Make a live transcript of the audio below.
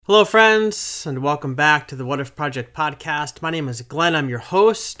Hello, friends, and welcome back to the What If Project podcast. My name is Glenn. I'm your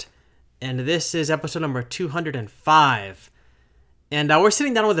host, and this is episode number 205. And we're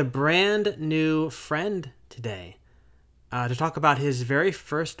sitting down with a brand new friend today to talk about his very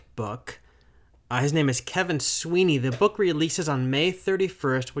first book. His name is Kevin Sweeney. The book releases on May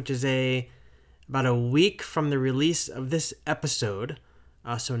 31st, which is about a week from the release of this episode.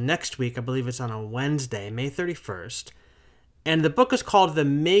 So next week, I believe it's on a Wednesday, May 31st. And the book is called The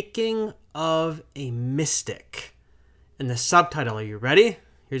Making of a Mystic. And the subtitle, are you ready?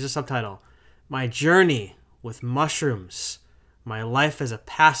 Here's the subtitle. My Journey with Mushrooms, My Life as a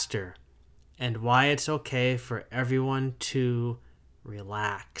Pastor, and Why It's Okay for Everyone to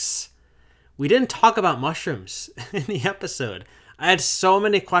Relax. We didn't talk about mushrooms in the episode. I had so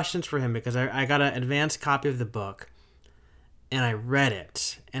many questions for him because I got an advanced copy of the book and I read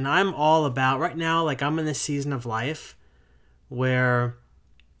it. And I'm all about, right now, I'm in this season of life where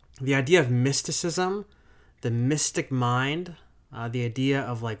the idea of mysticism, the mystic mind, the idea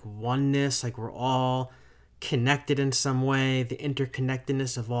of oneness, we're all connected in some way, the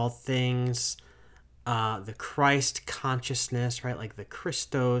interconnectedness of all things, the Christ consciousness, right? The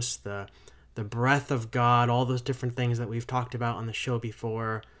Christos, the breath of God, all those different things that we've talked about on the show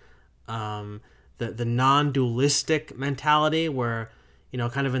before, the non-dualistic mentality where,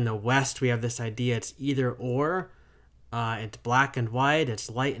 kind of in the West, we have this idea it's either or. It's black and white, it's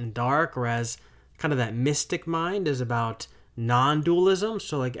light and dark, whereas kind of that mystic mind is about non-dualism.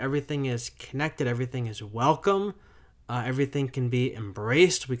 So everything is connected, everything is welcome, everything can be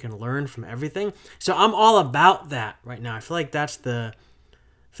embraced, we can learn from everything. So I'm all about that right now. I feel like that's the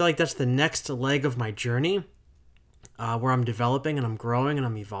next leg of my journey, where I'm developing and I'm growing and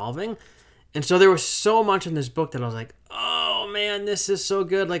I'm evolving. And so there was so much in this book that I was like, oh man, this is so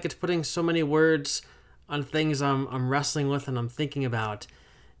good. It's putting so many words on things I'm wrestling with and I'm thinking about.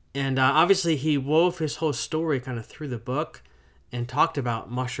 And obviously he wove his whole story kind of through the book and talked about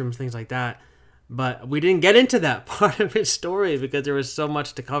mushrooms, things like that. But we didn't get into that part of his story because there was so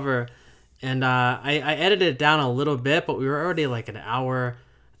much to cover. And I edited it down a little bit, but we were already an hour,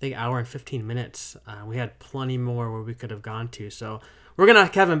 I think hour and 15 minutes. We had plenty more where we could have gone to. So we're going to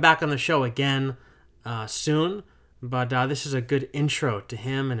have Kevin back on the show again soon. But this is a good intro to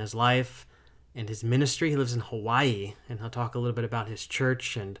him and his life and his ministry. He lives in Hawaii, and he'll talk a little bit about his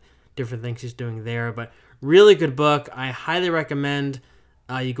church and different things he's doing there. But really good book. I highly recommend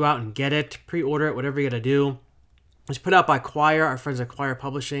you go out and get it, pre-order it, whatever you got to do. It's put out by Quire, our friends at Quire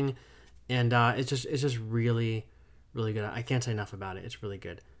Publishing, and it's just really, really good. I can't say enough about it. It's really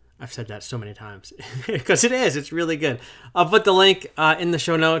good. I've said that so many times because it is. It's really good. I'll put the link in the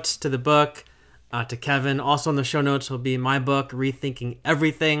show notes to the book, to Kevin. Also in the show notes will be my book, Rethinking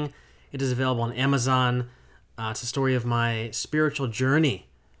Everything. It is available on Amazon. It's a story of my spiritual journey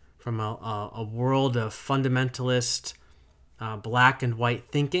from a world of fundamentalist black and white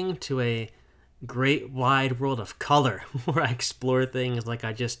thinking to a great wide world of color where I explore things like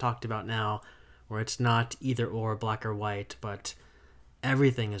I just talked about now, where it's not either or, black or white, but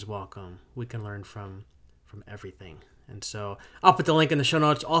everything is welcome. We can learn from everything. And so I'll put the link in the show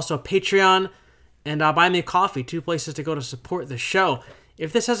notes. Also Patreon and Buy Me a Coffee, 2 places to go to support the show.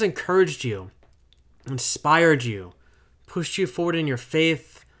 If this has encouraged you, inspired you, pushed you forward in your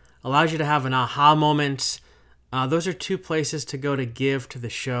faith, allows you to have an aha moment, those are 2 places to go to give to the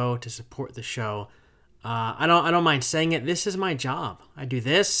show, to support the show. I don't mind saying it. This is my job. I do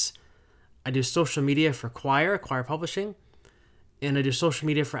this. I do social media for Quire Publishing, and I do social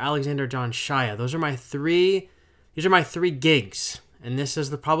media for Alexander John Shia. These are my 3 gigs, and this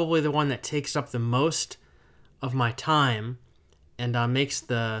is probably the one that takes up the most of my time and makes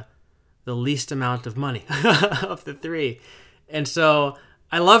the least amount of money of the 3. And so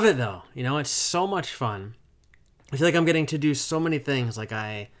I love it though. It's so much fun. I feel like I'm getting to do so many things.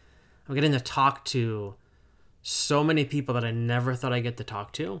 I'm getting to talk to so many people that I never thought I'd get to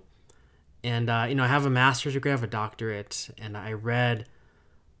talk to. And, I have a master's degree, I have a doctorate, and I read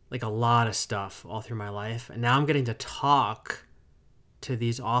a lot of stuff all through my life. And now I'm getting to talk to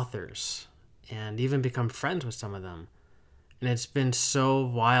these authors and even become friends with some of them. And it's been so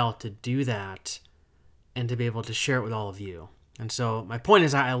wild to do that and to be able to share it with all of you. And so my point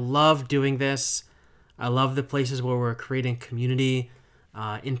is I love doing this. I love the places where we're creating community.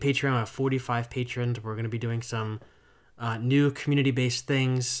 In Patreon, I have 45 patrons. We're going to be doing some new community-based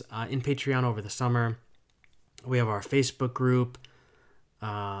things in Patreon over the summer. We have our Facebook group.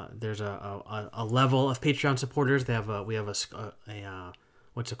 There's a level of Patreon supporters. We have a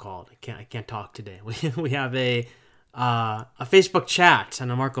what's it called? I can't talk today. We have a Facebook chat and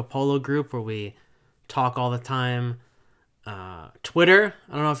a Marco Polo group where we talk all the time. Twitter.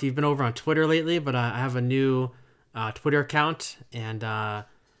 I don't know if you've been over on Twitter lately, but I have a new Twitter account, and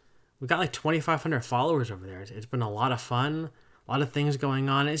we've got like 2,500 followers over there. It's been a lot of fun, a lot of things going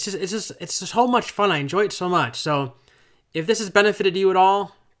on. It's just so much fun. I enjoy it so much. So if this has benefited you at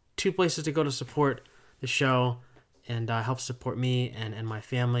all, two places to go to support the show and help support me and my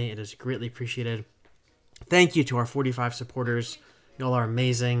family. It is greatly appreciated. Thank you to our 45 supporters. Y'all are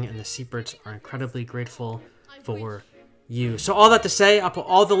amazing, and the Seabrits are incredibly grateful for you. So all that to say, I'll put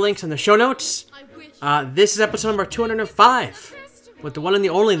all the links in the show notes. This is episode number 205 with the one and the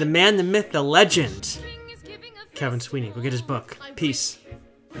only, the man, the myth, the legend, Kevin Sweeney. Go get his book. Peace.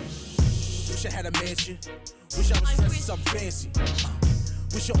 Wish I had a mansion. Wish I was dressed something fancy.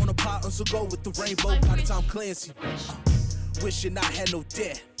 Wish I on a pot on so go with the rainbow by the Tom Clancy. Wishing I had no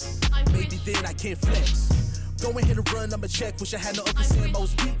debt. Maybe then I can't flex. Going here to run, I'ma check. Wish I had no Uncle Sam, I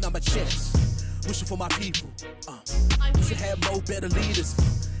was beating on my chest. Wishing for my people. Wish I had more better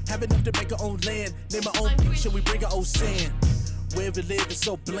leaders. Have enough to make our own land. Name our own beach and we bring our own sand. Where we live is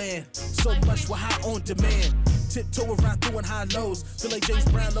so bland. So much we're high on demand. Tiptoe around through high lows. Feel like James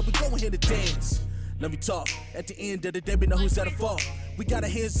Brown, love we going here to dance. Let me talk. At the end of the day, we know who's at a fault. We got our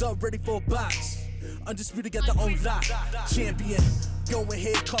hands up, ready for a box. Undisputed got their own lock. Champion. Go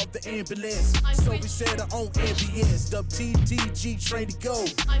ahead, call the ambulance. So we said our own ambience. Dub TTG, train to go.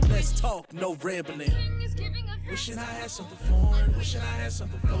 Let's talk, no rambling. Wishing I had something foreign. Wishing I had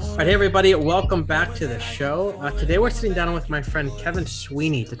something foreign. All right, hey everybody, welcome back to the show. Today we're sitting down with my friend Kevin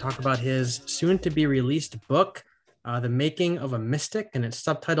Sweeney to talk about his soon-to-be-released book, The Making of a Mystic, and it's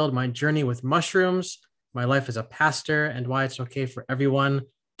subtitled My Journey with Mushrooms, My Life as a Pastor, and Why It's Okay for Everyone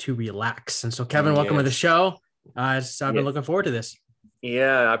to Relax. And so, Kevin, welcome to the show. I've been looking forward to this.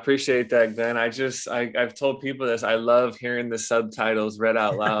 Yeah, I appreciate that, Glenn. I've told people this. I love hearing the subtitles read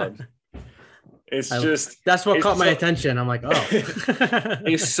out loud. That's what caught my attention. I'm like, oh.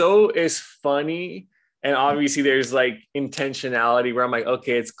 it's funny. And obviously there's like intentionality where I'm like,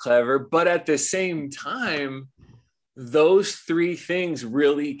 okay, it's clever. But at the same time, those three things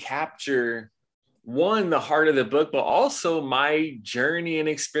really capture one, the heart of the book, but also my journey and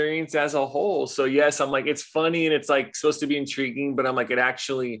experience as a whole. So yes, I'm like, it's funny and it's like supposed to be intriguing, but I'm like, it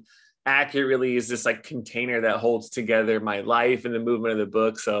actually accurately is this like container that holds together my life and the movement of the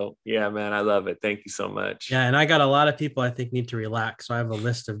book. So yeah, man, I love it. Thank you so much. Yeah. And I got a lot of people I think need to relax. So I have a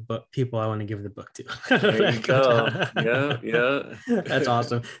list of people I want to give the book to. There you go. Yeah. That's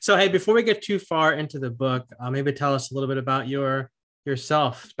awesome. So, hey, before we get too far into the book, maybe tell us a little bit about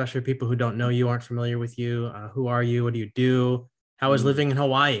yourself, especially people who don't know you, aren't familiar with you. Who are you? What do you do? How is living in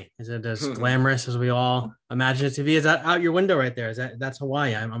Hawaii? Is it as glamorous as we all imagine it to be? Is that out your window right there? That's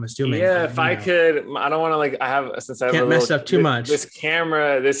Hawaii? I'm assuming. Yeah, if I could, I don't want to can't mess up too much. This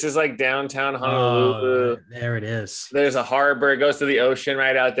camera, this is like downtown Honolulu. Oh, there it is. There's a harbor, it goes to the ocean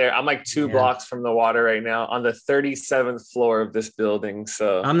right out there. I'm like two blocks from the water right now on the 37th floor of this building.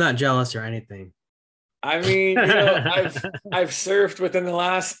 So I'm not jealous or anything. I mean, I've surfed within the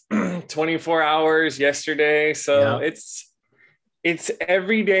last 24 hours yesterday. So it's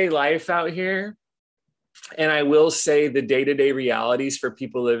everyday life out here. And I will say the day-to-day realities for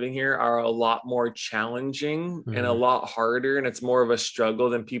people living here are a lot more challenging and a lot harder. And it's more of a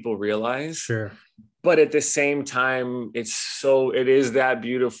struggle than people realize. Sure. But at the same time, it is that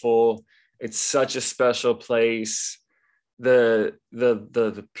beautiful. It's such a special place. The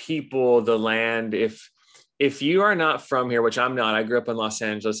people, the land, if you are not from here, which I'm not, I grew up in Los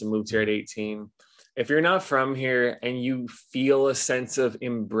Angeles and moved here at 18. If you're not from here and you feel a sense of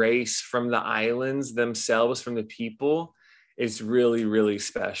embrace from the islands themselves, from the people, it's really, really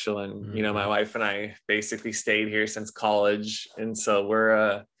special. And, my wife and I basically stayed here since college. And so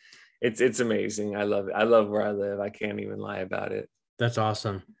we're, it's amazing. I love it. I love where I live. I can't even lie about it. That's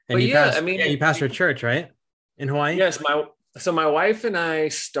awesome. And you pastor a church, right? In Hawaii? Yes. My wife and I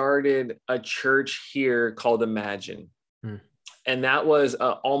started a church here called Imagine. And that was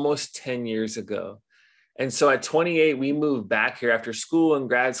almost 10 years ago. And so at 28, we moved back here after school and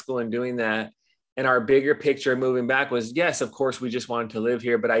grad school and doing that. And our bigger picture of moving back was, yes, of course, we just wanted to live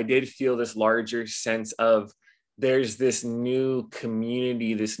here. But I did feel this larger sense of there's this new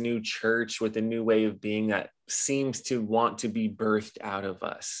community, this new church with a new way of being that seems to want to be birthed out of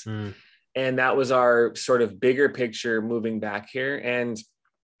us. And that was our sort of bigger picture moving back here. And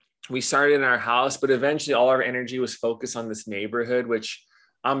we started in our house, but eventually all our energy was focused on this neighborhood, which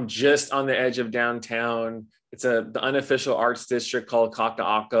I'm just on the edge of downtown. It's the unofficial arts district called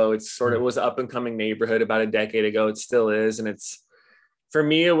Kaka'ako. It was an up and coming neighborhood about a decade ago. It still is. And for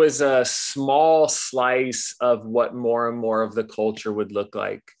me, it was a small slice of what more and more of the culture would look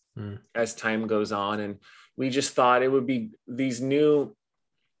like as time goes on. And we just thought it would be these new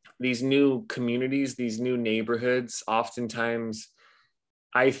communities, these new neighborhoods, oftentimes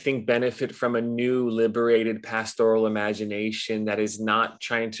I think benefit from a new liberated pastoral imagination that is not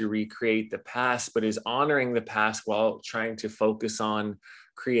trying to recreate the past, but is honoring the past while trying to focus on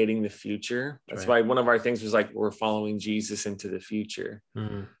creating the future. That's why one of our things was like, we're following Jesus into the future.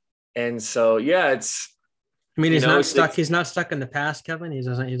 Mm-hmm. And so, yeah, he's not stuck. He's not stuck in the past, Kevin. He's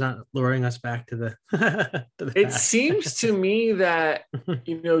not luring us back to the, to the it past. Seems to me that,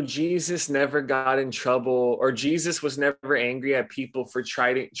 Jesus never got in trouble, or Jesus was never angry at people for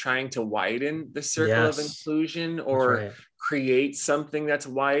trying to widen the circle of inclusion, or create something that's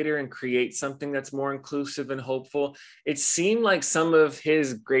wider and create something that's more inclusive and hopeful. It seemed like some of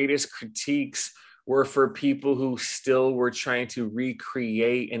his greatest critiques were for people who still were trying to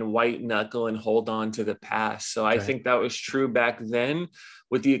recreate and white knuckle and hold on to the past. So I think that was true back then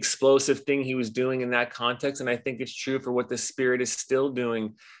with the explosive thing he was doing in that context. And I think it's true for what the Spirit is still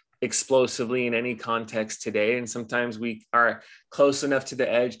doing explosively in any context today. And sometimes we are close enough to the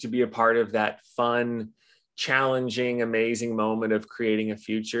edge to be a part of that fun, challenging, amazing moment of creating a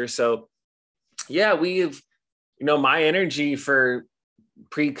future. So yeah, we've, my energy for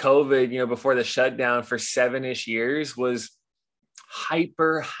pre-COVID, before the shutdown for 7-ish years was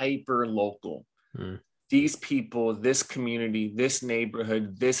hyper local. These people, this community, this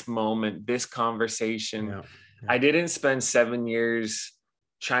neighborhood, this moment, this conversation. Yeah. I didn't spend 7 years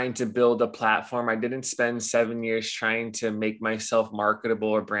trying to build a platform. I didn't spend 7 years trying to make myself marketable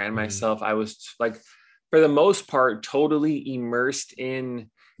or brand myself. I was like, for the most part, totally immersed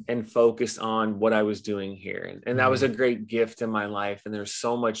in and focused on what I was doing here. And that was a great gift in my life. And there's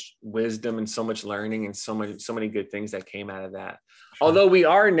so much wisdom and so much learning and so many good things that came out of that. Sure. Although we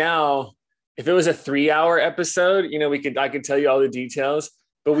are now, if it was a 3-hour episode, I could tell you all the details,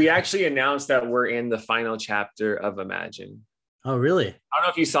 but we actually announced that we're in the final chapter of Imagine. Oh, really? I don't know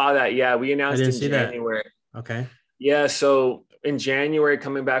if you saw that. Yeah. We announced in January. That. Okay. Yeah. So in January,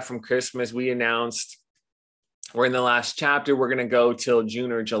 coming back from Christmas, we announced we're in the last chapter. We're going to go till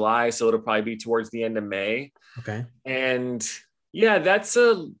June or July. So it'll probably be towards the end of May. Okay. And yeah, that's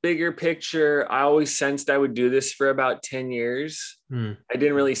a bigger picture. I always sensed I would do this for about 10 years. I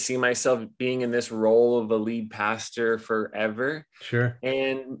didn't really see myself being in this role of a lead pastor forever. Sure.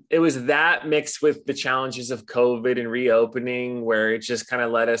 And it was that mixed with the challenges of COVID and reopening, where it just kind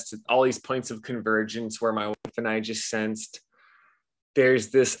of led us to all these points of convergence where my wife and I just sensed there's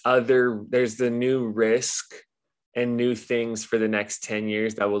the new risk and new things for the next 10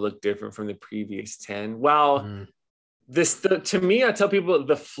 years that will look different from the previous 10. Well, to me, I tell people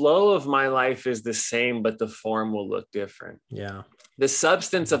the flow of my life is the same, but the form will look different. Yeah. The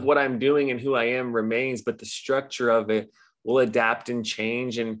substance of what I'm doing and who I am remains, but the structure of it will adapt and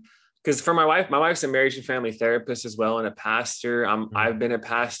change. And because for my wife's a marriage and family therapist as well, and a pastor. I've been a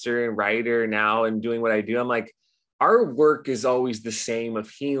pastor and writer now and doing what I do. I'm like, our work is always the same, of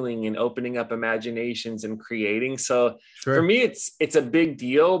healing and opening up imaginations and creating. So for me, it's a big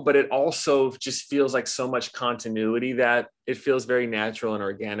deal, but it also just feels like so much continuity that it feels very natural and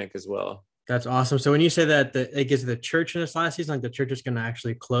organic as well. That's awesome. So when you say that the church in this last season, like the church is going to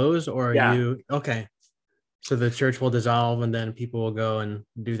actually close, or okay. So the church will dissolve and then people will go and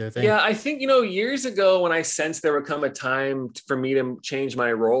do their thing. Yeah. I think, years ago when I sensed there would come a time for me to change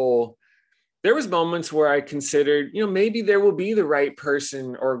my role, there was moments where I considered, maybe there will be the right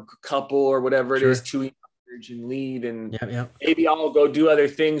person or couple or whatever it is to encourage and lead. And maybe I'll go do other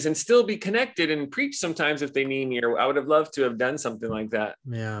things and still be connected and preach sometimes if they need me, or I would have loved to have done something like that.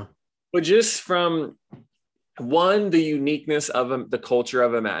 Yeah. But just from the uniqueness of the culture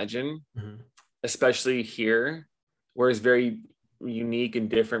of Imagine, especially here, where it's very unique and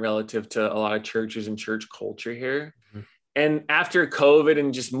different relative to a lot of churches and church culture here. And after COVID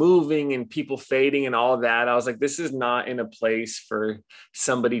and just moving and people fading and all of that, I was like, this is not in a place for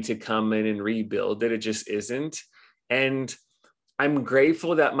somebody to come in and rebuild it. It just isn't. And I'm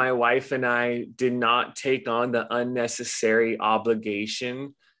grateful that my wife and I did not take on the unnecessary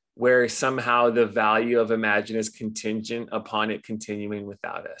obligation where somehow the value of Imagine is contingent upon it continuing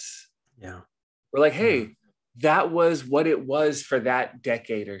without us. Yeah. We're like, hey, that was what it was for that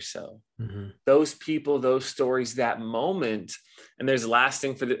decade or so. Those people, those stories, that moment, and there's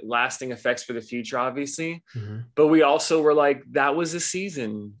lasting effects for the future, obviously. But we also were like, that was a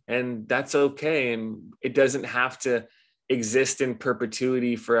season and that's okay. And it doesn't have to exist in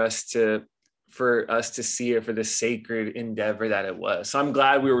perpetuity for us to see it for the sacred endeavor that it was. So I'm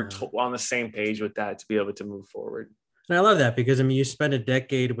glad we were on the same page with that to be able to move forward. And I love that because, you spend a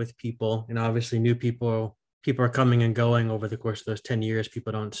decade with people, and obviously new people people are coming and going over the course of those 10 years.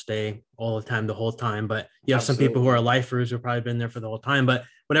 People don't stay all the time, the whole time, but you have some people who are lifers who have probably been there for the whole time. But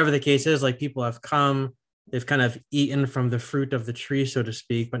whatever the case is, like people have come, they've kind of eaten from the fruit of the tree, so to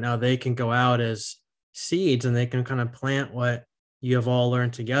speak, but now they can go out as seeds and they can kind of plant what you have all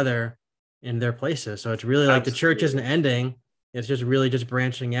learned together in their places. So it's really like the church isn't ending. It's just really just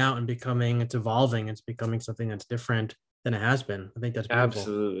branching out and it's evolving. It's becoming something that's different than it has been. I think that's beautiful.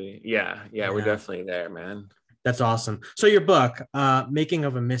 Absolutely. Yeah, we're definitely there, man. That's awesome. So your book, Making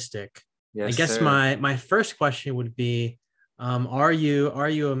of a Mystic. Yes, I guess sir. my first question would be, are you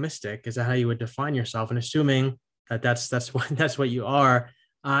a mystic? Is that how you would define yourself? And assuming that's what you are,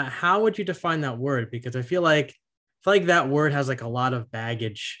 how would you define that word? Because I feel like that word has like a lot of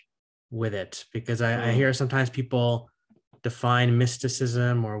baggage with it, because I hear sometimes people define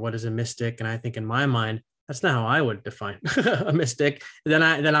mysticism or what is a mystic. And I think in my mind, that's not how I would define a mystic. Then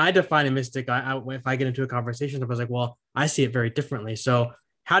I define a mystic. If I get into a conversation, I was like, well, I see it very differently. So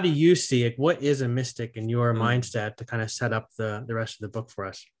how do you see it? What is a mystic in your mindset to kind of set up the rest of the book for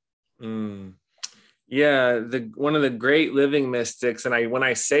us? Yeah, one of the great living mystics, and when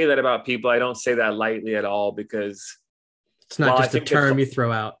I say that about people, I don't say that lightly at all, because it's not just a term you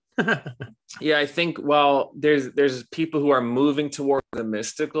throw out. Yeah, I think there's people who are moving toward the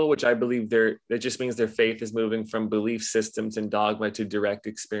mystical, which I believe that just means their faith is moving from belief systems and dogma to direct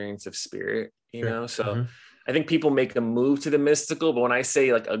experience of spirit, you know? So I think people make a move to the mystical, but when I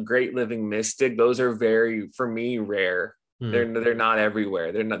say like a great living mystic, those are very, for me, rare. They're not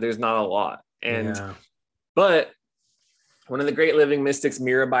everywhere. There's not a lot. But one of the great living mystics,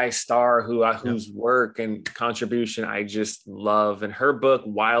 Mirabai Starr, whose work and contribution I just love, and her book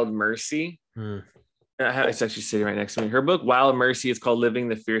Wild Mercy, it's actually sitting right next to me. Her book Wild Mercy is called Living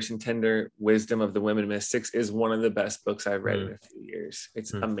the Fierce and Tender Wisdom of the Women Mystics, is one of the best books I've read in a few years.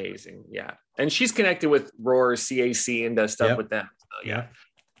 It's amazing. Yeah. And she's connected with Roar CAC and does stuff with them. So,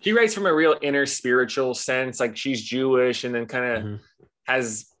 she writes from a real inner spiritual sense. Like she's Jewish and then kind of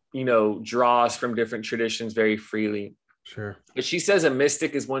has, draws from different traditions very freely. Sure. But she says a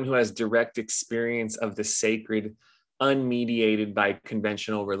mystic is one who has direct experience of the sacred, unmediated by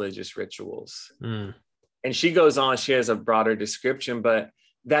conventional religious rituals. And she goes on, she has a broader description, but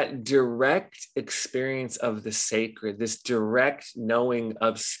that direct experience of the sacred, this direct knowing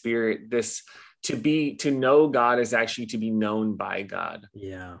of spirit, this to know God is actually to be known by God.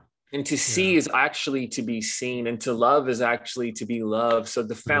 Yeah. And to see is actually to be seen, and to love is actually to be loved. So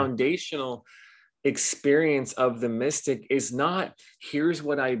the foundational experience of the mystic is not, here's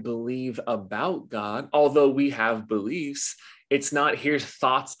what I believe about God, although we have beliefs. It's not, here's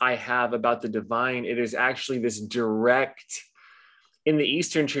thoughts I have about the divine. It is actually this direct, in the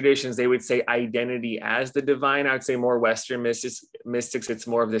Eastern traditions, they would say identity as the divine. I would say more Western mystics, it's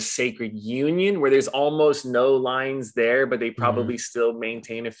more of the sacred union where there's almost no lines there, but they probably still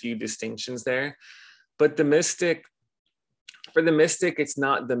maintain a few distinctions there. But for the mystic, it's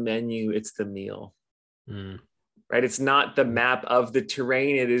not the menu, it's the meal, right? It's not the map of the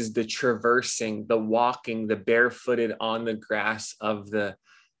terrain. It is the traversing, the walking, the barefooted on the grass of the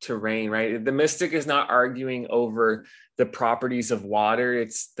terrain, right? The mystic is not arguing over the properties of water.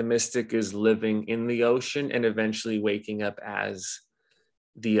 The mystic is living in the ocean and eventually waking up as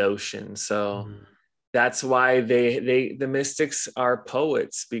the ocean. So that's why the mystics are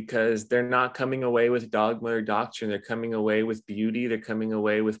poets, because they're not coming away with dogma or doctrine. They're coming away with beauty. They're coming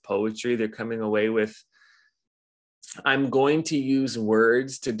away with poetry. They're coming away with, I'm going to use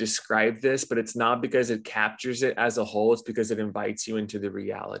words to describe this, but it's not because it captures it as a whole. It's because it invites you into the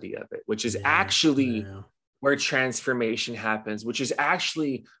reality of it, which is actually where transformation happens, which is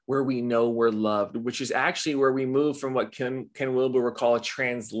actually where we know we're loved, which is actually where we move from what Ken Wilber would call a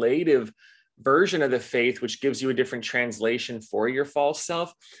translative version of the faith, which gives you a different translation for your false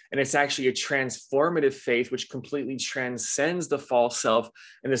self. And it's actually a transformative faith, which completely transcends the false self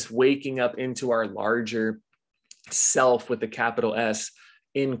and this waking up into our larger self with a capital S,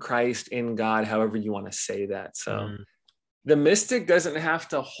 in Christ, in God, however you want to say that. So the mystic doesn't have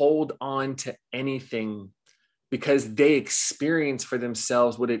to hold on to anything, because they experience for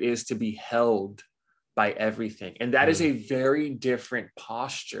themselves what it is to be held by everything. And that is a very different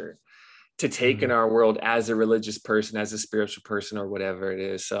posture to take in our world as a religious person, as a spiritual person, or whatever it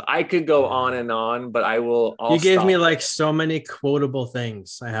is. So I could go on and on, but I'll you gave stop. Me like so many quotable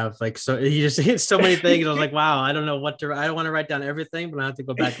things. I have like, so you just hit so many things. I was like, wow, I don't know I don't want to write down everything, but I have to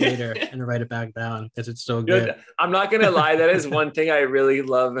go back later and write it back down because it's so good. I'm not going to lie. That is one thing I really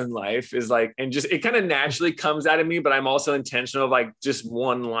love in life, is like, and just, it kind of naturally comes out of me, but I'm also intentional of like just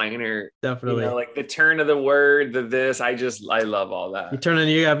one liner. Definitely. Like the turn of the word, I love all that. You turn on,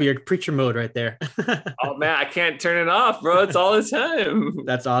 you have your preacher mode mode right there. Oh man, I can't turn it off, bro. It's all the time.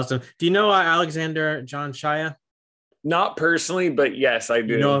 That's awesome. Do you know Alexander John Shaya? Not personally, but yes, I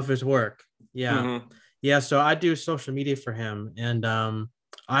do. You know of his work. Yeah. Mm-hmm. Yeah. So I do social media for him, and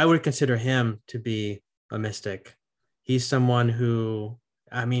I would consider him to be a mystic. He's someone who,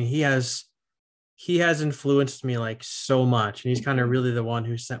 I mean, he has influenced me like so much, and he's kind of really the one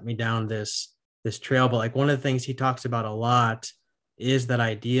who sent me down this trail. But like one of the things he talks about a lot is that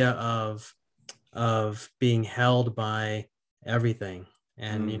idea of being held by everything,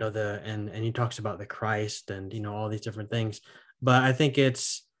 and you know, and he talks about the Christ and, you know, all these different things. But I think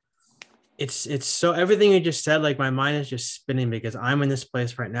it's so, everything you just said, like my mind is just spinning, because I'm in this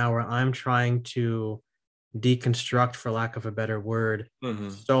place right now where I'm trying to deconstruct, for lack of a better word,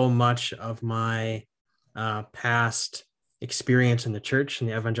 so much of my past experience in the church, in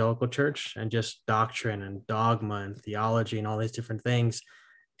the evangelical church, and just doctrine and dogma and theology and all these different things.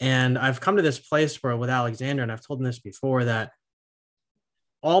 And I've come to this place where, with Alexander, and I've told him this before, that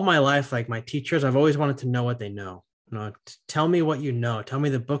all my life, like my teachers, I've always wanted to know what they know. You know, tell me what you know. Tell me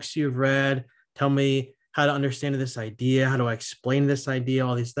the books you've read. Tell me how to understand this idea. How do I explain this idea?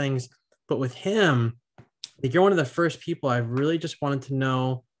 All these things. But with him, like, you're one of the first people I've really just wanted to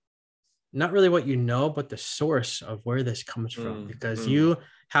know, not really what you know, but the source of where this comes from, because you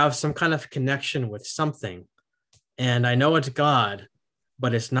have some kind of connection with something. And I know it's God,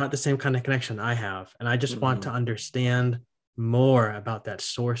 but it's not the same kind of connection I have. And I just want to understand more about that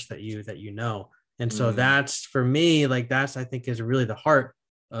source that you know. And so that's, for me, like, that's, I think, is really the heart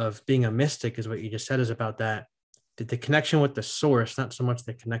of being a mystic, is what you just said, is about that, the connection with the source, not so much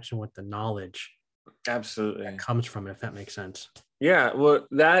the connection with the knowledge. Absolutely. That comes from it, if that makes sense. Yeah, well,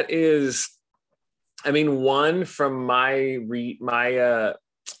 that is, I mean, one, from my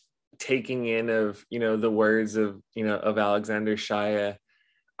taking in of, you know, the words of, you know, of Alexander Shaya,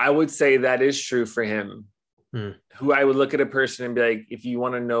 I would say that is true for him. Who I would look at a person and be like, if you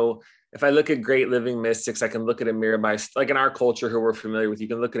want to know, if I look at great living mystics, I can look at a Mirabai, like in our culture who we're familiar with, you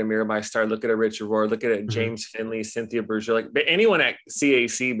can look at a Mirabai Star, look at a Richard Rohr, look at a James Finley, Cynthia Berger, like anyone at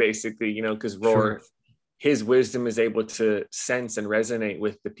CAC, basically, you know, because Rohr, his wisdom is able to sense and resonate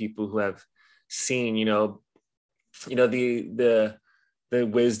with the people who have seen, you know, the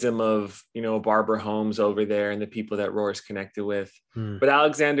wisdom of, you know, Barbara Holmes over there and the people that Rohr is connected with. But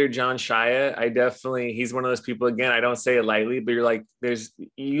Alexander John Shaya, he's one of those people, again, I don't say it lightly, but you're like,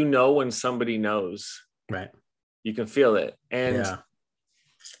 you know, when somebody knows, right? You can feel it. And,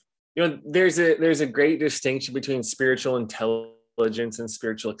 you know, there's a great distinction between spiritual intelligence and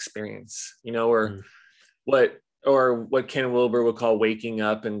spiritual experience, you know, or what Ken Wilber would call waking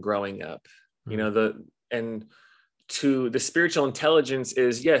up and growing up, you know, to the spiritual intelligence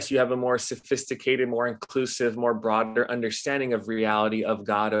is, yes, you have a more sophisticated, more inclusive, more broader understanding of reality, of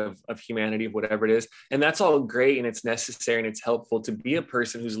God, of humanity, of whatever it is. And that's all great, and it's necessary, and it's helpful to be a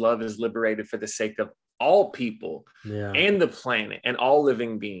person whose love is liberated for the sake of all people and the planet and all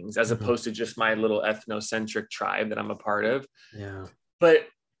living beings, as opposed to just my little ethnocentric tribe that I'm a part of. But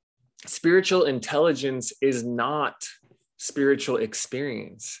spiritual intelligence is not spiritual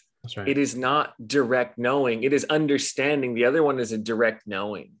experience. That's right. It is not direct knowing. It is understanding. The other one is a direct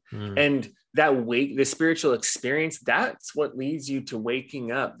knowing. And the spiritual experience, that's what leads you to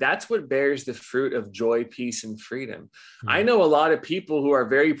waking up. That's what bears the fruit of joy, peace, and freedom. I know a lot of people who are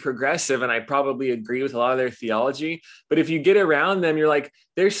very progressive, and I probably agree with a lot of their theology, but if you get around them, you're like,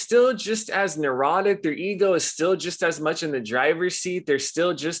 they're still just as neurotic. Their ego is still just as much in the driver's seat. They're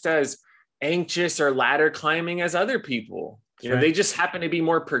still just as anxious or ladder climbing as other people. You know, they just happen to be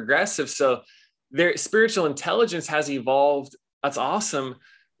more progressive. So their spiritual intelligence has evolved. That's awesome.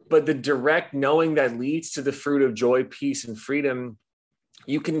 But the direct knowing that leads to the fruit of joy, peace, and freedom,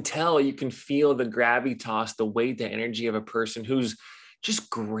 you can tell, you can feel the gravitas, the weight, the energy of a person who's just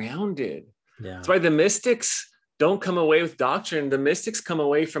grounded. That's why the mystics don't come away with doctrine. The mystics come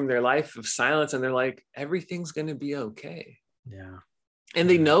away from their life of silence, and they're like, everything's going to be okay. And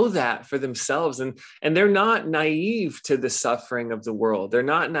they know that for themselves, and they're not naive to the suffering of the world. They're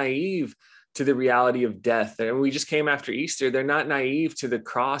not naive to the reality of death. And we just came after Easter. They're not naive to the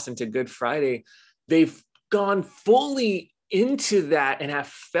cross and to Good Friday. They've gone fully into that and have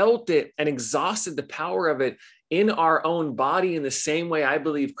felt it and exhausted the power of it in our own body in the same way I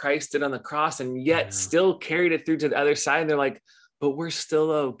believe Christ did on the cross, and yet still carried it through to the other side. And they're like, but we're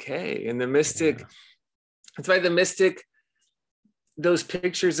still okay. And the mystic, that's why the mystic, those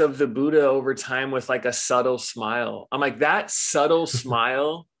pictures of the Buddha over time with like a subtle smile, I'm like, that subtle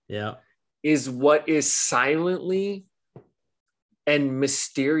smile is what is silently and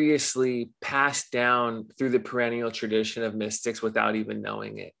mysteriously passed down through the perennial tradition of mystics without even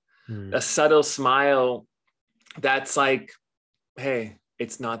knowing it. a subtle smile that's like, hey,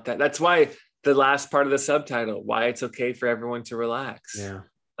 it's not that. That's why the last part of the subtitle, why it's okay for everyone to relax. Yeah.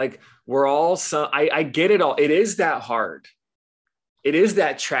 Like we're all I get it all. It is that hard. It is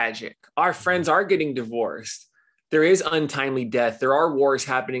that tragic. Our friends are getting divorced. There is untimely death. There are wars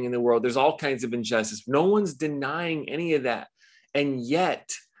happening in the world. There's all kinds of injustice. No one's denying any of that. And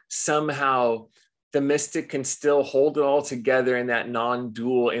yet somehow the mystic can still hold it all together in that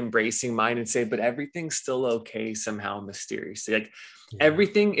non-dual embracing mind and say, but everything's still okay somehow mysteriously. Like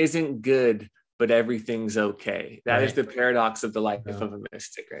everything isn't good, but everything's okay. That is the paradox of the life of a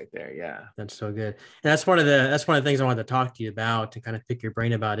mystic right there. Yeah. That's so good. And that's one of the things I wanted to talk to you about and kind of pick your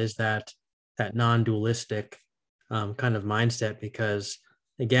brain about is that non-dualistic kind of mindset, because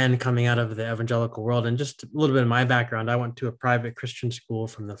again, coming out of the evangelical world and just a little bit of my background, I went to a private Christian school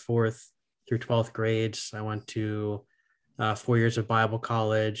from the 4th through 12th grades. I went to 4 years of Bible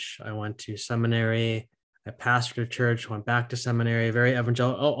college. I went to seminary. I pastored a church, went back to seminary, very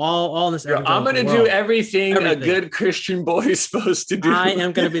evangelical, all in this evangelical I'm going to do everything a good Christian boy is supposed to do. I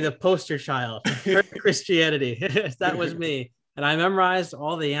am going to be the poster child for Christianity. That was me. And I memorized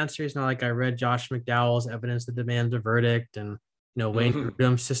all the answers. Now, like I read Josh McDowell's Evidence That Demands a Verdict and, Wayne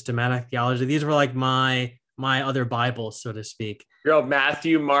Grudem's Systematic Theology. These were like my other Bibles, so to speak.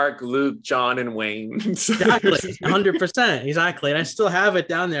 Matthew, Mark, Luke, John, and Wayne. Exactly. 100%. Exactly. And I still have it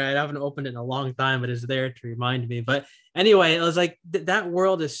down there. I haven't opened it in a long time, but it's there to remind me. But anyway, it was like that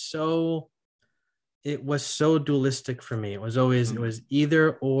world is it was so dualistic for me. It was always, it was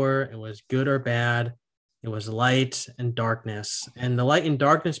either or, it was good or bad. It was light and darkness. And the light and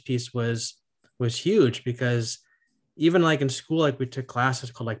darkness piece was huge, because even like in school, like we took classes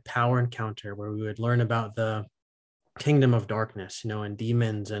called like Power Encounter, where we would learn about the kingdom of darkness, and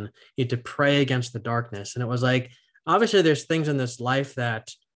demons, and you had to pray against the darkness. And it was like, obviously there's things in this life that,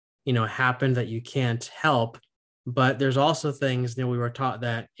 happen that you can't help, but there's also things, we were taught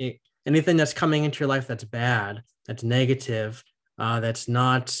that anything that's coming into your life that's bad, that's negative, that's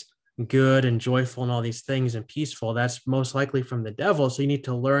not good and joyful and all these things and peaceful, that's most likely from the devil. So you need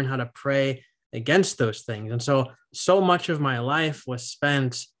to learn how to pray against those things. And so much of my life was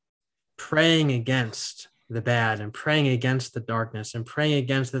spent praying against the bad and praying against the darkness and praying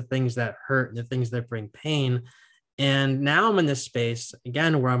against the things that hurt and the things that bring pain. And now I'm in this space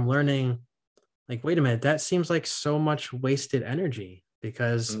again where I'm learning, like, wait a minute, that seems like so much wasted energy,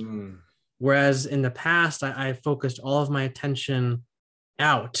 because whereas in the past I focused all of my attention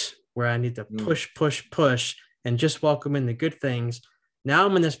out, where I need to push and just welcome in the good things. Now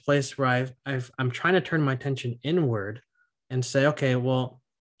I'm in this place where I'm trying to turn my attention inward and say, okay, well,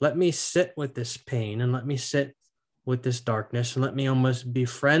 let me sit with this pain and let me sit with this darkness and let me almost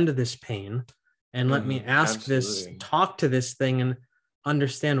befriend this pain and let me ask talk to this thing and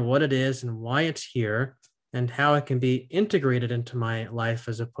understand what it is and why it's here and how it can be integrated into my life,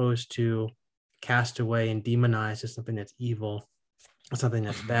 as opposed to cast away and demonized as something that's evil, something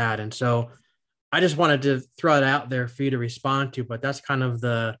that's bad. And so I just wanted to throw it out there for you to respond to, but that's kind of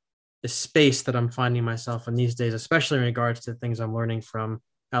the space that I'm finding myself in these days, especially in regards to things I'm learning from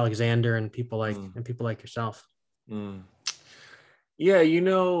Alexander and people like yourself. Yeah,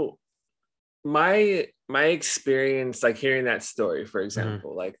 my experience, like hearing that story, for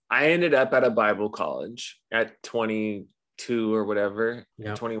example, like I ended up at a Bible college at 22 or whatever,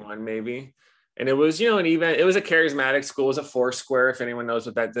 21 maybe. And it was, it was a charismatic school. It was a Foursquare, if anyone knows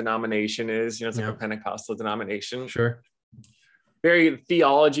what that denomination is. It's like a Pentecostal denomination. Sure. Very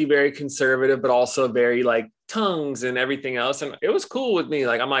theology, very conservative, but also very like tongues and everything else. And it was cool with me.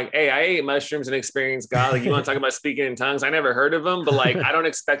 Like, I'm like, hey, I ate mushrooms and experienced God. Like, you want to talk about speaking in tongues? I never heard of them, but like, I don't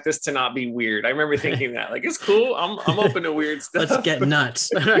expect this to not be weird. I remember thinking that, like, it's cool. I'm open to weird stuff. Let's get nuts.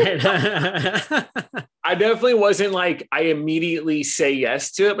 I definitely wasn't like, I immediately say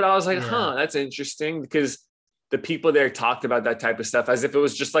yes to it, but I was like, that's interesting, because the people there talked about that type of stuff as if it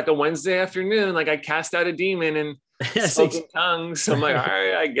was just like a Wednesday afternoon. Like I cast out a demon and spoke in tongues. So I'm like, all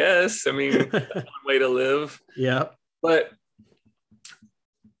right, I guess. I mean, that's one way to live. Yeah. But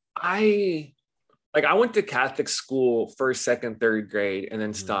I went to Catholic school first, second, third grade, and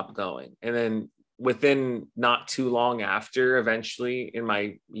then stopped going. And then within not too long after, eventually in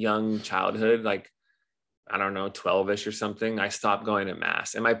my young childhood, like, I don't know, 12-ish or something, I stopped going to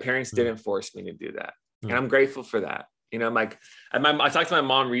mass, and my parents didn't force me to do that. And I'm grateful for that. I'm like, I talked to my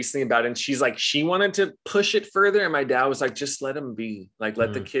mom recently about it, and she's like, she wanted to push it further. And my dad was like, just let them be, like,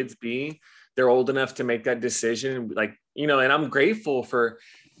 let the kids be. They're old enough to make that decision. Like, and I'm grateful for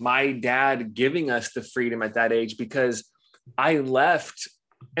my dad giving us the freedom at that age, because I left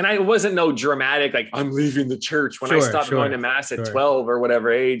And I wasn't no dramatic, like I'm leaving the church when I stopped going to mass at 12 or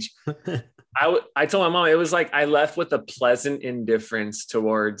whatever age. I told my mom, it was like I left with a pleasant indifference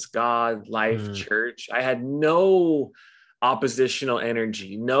towards God, life, church. I had no oppositional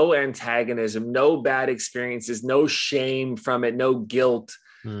energy, no antagonism, no bad experiences, no shame from it, no guilt.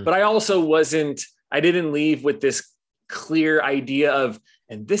 But I also I didn't leave with this clear idea of,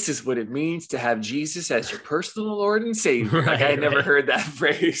 and this is what it means to have Jesus as your personal Lord and Savior. Right, like I had never heard that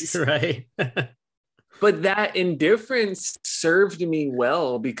phrase. Right. But that indifference served me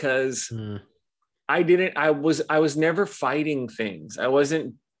well because I was never fighting things. I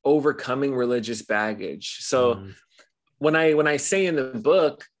wasn't overcoming religious baggage. So when I say in the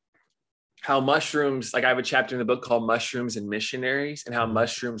book how mushrooms, like I have a chapter in the book called Mushrooms and Missionaries, and how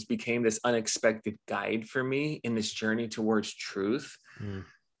mushrooms became this unexpected guide for me in this journey towards truth.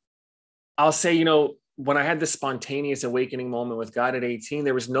 I'll say, when I had the spontaneous awakening moment with God at 18,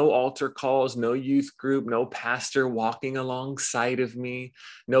 there was no altar calls, no youth group, no pastor walking alongside of me,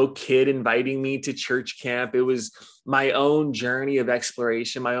 no kid inviting me to church camp. It was my own journey of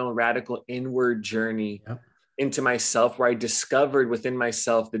exploration, my own radical inward journey into myself, where I discovered within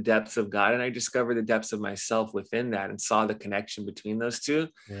myself the depths of God, and I discovered the depths of myself within that and saw the connection between those two.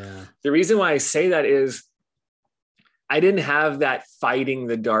 Yeah. The reason why I say that is I didn't have that fighting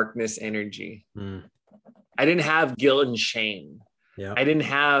the darkness energy. I didn't have guilt and shame. Yeah. I didn't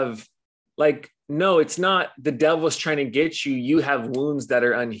have no, it's not the devil's trying to get you. You have wounds that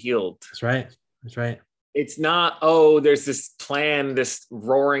are unhealed. That's right. That's right. It's not, there's this plan, this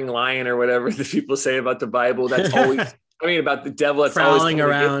roaring lion or whatever the people say about the Bible. That's always, about the devil. That's prowling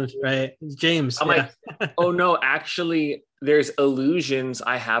around, right? James. I'm like, oh no, actually there's illusions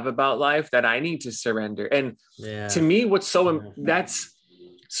I have about life that I need to surrender. And to me, that's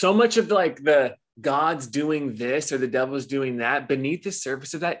so much of the God's doing this or the devil's doing that. Beneath the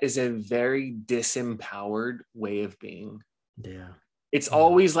surface of that is a very disempowered way of being. Yeah. It's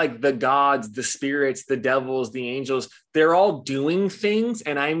always like the gods, the spirits, the devils, the angels, they're all doing things.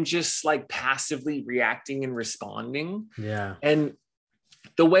 And I'm just like passively reacting and responding. Yeah. And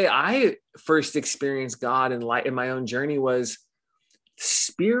the way I first experienced God in my own journey was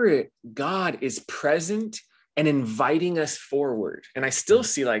spirit, God is present and inviting us forward. And I still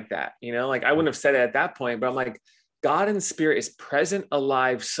see like that, I wouldn't have said it at that point, but I'm like, God and spirit is present,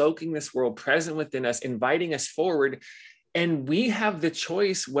 alive, soaking this world, present within us, inviting us forward. And we have the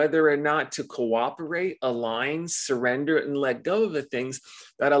choice whether or not to cooperate, align, surrender, and let go of the things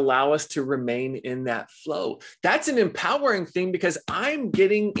that allow us to remain in that flow. That's an empowering thing because I'm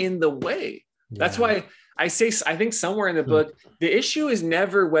getting in the way. Yeah. That's why I think somewhere in the book, the issue is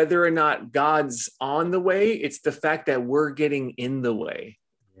never whether or not God's on the way. It's the fact that we're getting in the way.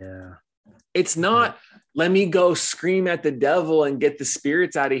 Yeah. It's not, let me go scream at the devil and get the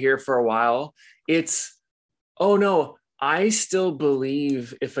spirits out of here for a while. It's, oh no, I still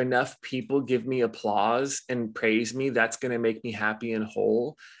believe if enough people give me applause and praise me, that's going to make me happy and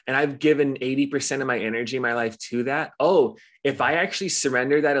whole. And I've given 80% of my energy in my life to that. Oh, if I actually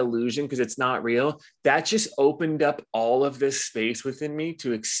surrender that illusion because it's not real, that just opened up all of this space within me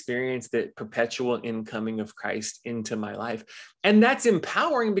to experience the perpetual incoming of Christ into my life. And that's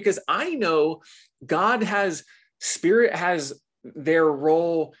empowering because I know spirit has their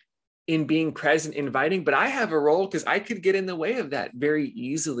role in being present, inviting, but I have a role because I could get in the way of that very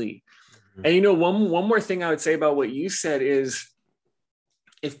easily. And one more thing I would say about what you said is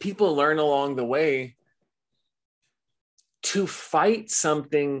if people learn along the way, to fight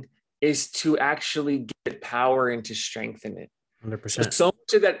something is to actually get power and to strengthen it. 100%. So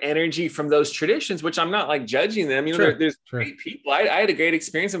much of that energy from those traditions, which I'm not like judging them, there's great people. I had a great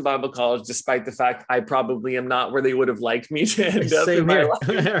experience in Bible college, despite the fact I probably am not where they would have liked me to end up in my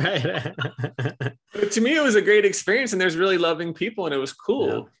life. But to me, it was a great experience and there's really loving people and it was cool.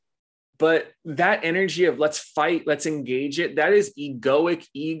 Yeah. But that energy of let's fight, let's engage it, that is egoic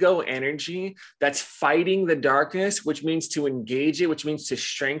ego energy that's fighting the darkness, which means to engage it, which means to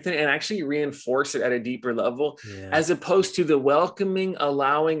strengthen it and actually reinforce it at a deeper level, as opposed to the welcoming,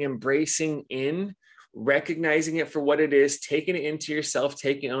 allowing, embracing in, recognizing it for what it is, taking it into yourself,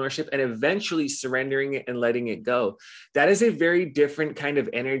 taking ownership, and eventually surrendering it and letting it go. That is a very different kind of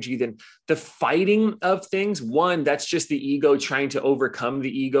energy than the fighting of things. One, that's just the ego trying to overcome the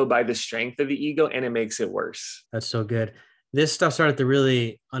ego by the strength of the ego, and it makes it worse. That's so good. This stuff started to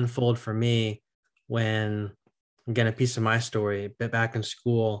really unfold for me when, again, a piece of my story, but back in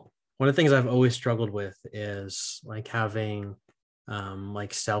school, one of the things I've always struggled with is like having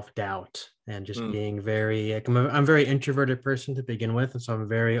self-doubt and just being very, I'm a very introverted person to begin with. And so I'm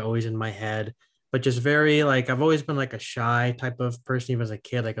very always in my head, but just very like, I've always been like a shy type of person, even as a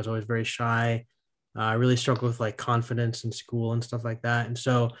kid. Like I was always very shy. I really struggled with like confidence in school and stuff like that. And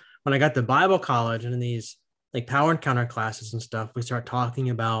so when I got to Bible college and in these like power encounter classes and stuff, we start talking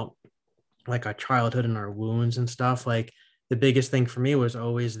about like our childhood and our wounds and stuff. Like the biggest thing for me was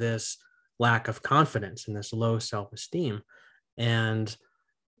always this lack of confidence and this low self-esteem. And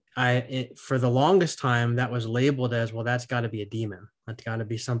for the longest time, that was labeled as, well, that's got to be a demon. That's got to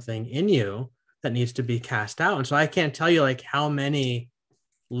be something in you that needs to be cast out. And so I can't tell you like how many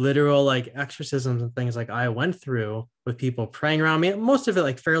literal like exorcisms and things like I went through with people praying around me. Most of it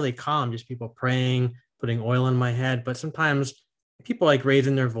like fairly calm, just people praying, putting oil in my head. But sometimes people like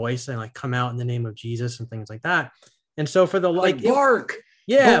raising their voice and like come out in the name of Jesus and things like that. And so for the like bark,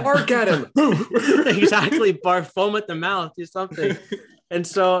 bark at him. Exactly, bark, foam at the mouth, do something. And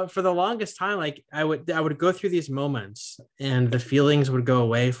so for the longest time, like I would go through these moments and the feelings would go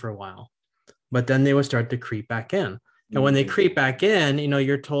away for a while, but then they would start to creep back in. And when they creep back in, you know,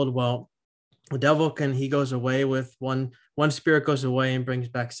 you're told, well, the devil he goes away with one spirit goes away and brings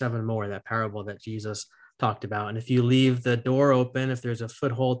back 7 more, that parable that Jesus talked about. And if you leave the door open, if there's a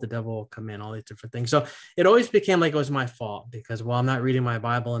foothold, the devil will come in, all these different things. So it always became like it was my fault because, well, I'm not reading my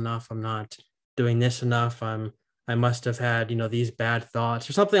Bible enough. I'm not doing this enough. I must have had, you know, these bad thoughts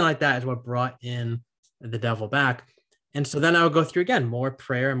or something like that is what brought in the devil back. And so then I would go through again, more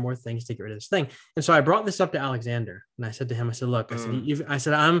prayer and more things to get rid of this thing. And so I brought this up to Alexander and I said to him, I said, look, I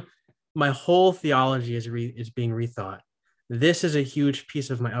said, my whole theology is being rethought. This is a huge piece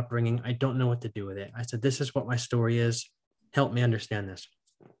of my upbringing. I don't know what to do with it. I said, this is what my story is. Help me understand this.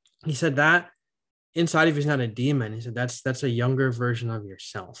 He said that inside of you is not a demon. He said, that's a younger version of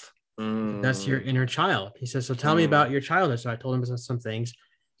yourself. That's your inner child. He said, so tell me about your childhood. So I told him some things.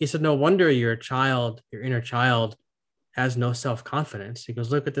 He said, no wonder your inner child has no self-confidence. He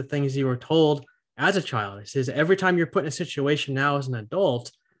goes, look at the things you were told as a child. He says, every time you're put in a situation now as an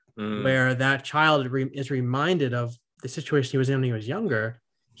adult where that child is reminded of the situation he was in when he was younger,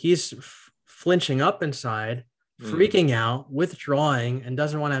 he's flinching up inside, freaking out, withdrawing, and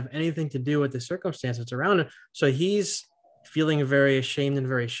doesn't want to have anything to do with the circumstances around him. So he's feeling very ashamed and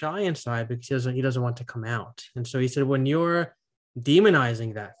very shy inside because he doesn't want to come out. And so he said, when you're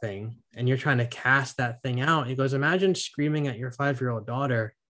demonizing that thing and you're trying to cast that thing out, he goes, imagine screaming at your 5-year-old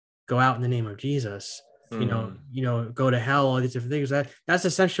daughter, go out in the name of Jesus, you know, go to hell, all these different things. That's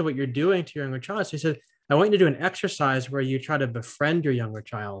essentially what you're doing to your younger child. So he said, I want you to do an exercise where you try to befriend your younger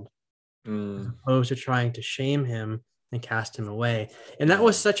child as opposed to trying to shame him and cast him away. And that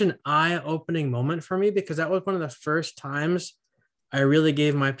was such an eye-opening moment for me because that was one of the first times I really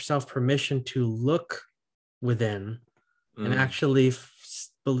gave myself permission to look within and actually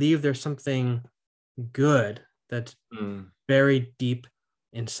believe there's something good that's buried deep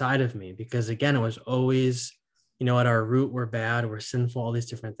inside of me. Because again, it was always, you know, at our root, we're bad, we're sinful, all these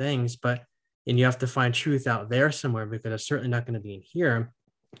different things. And you have to find truth out there somewhere because it's certainly not going to be in here.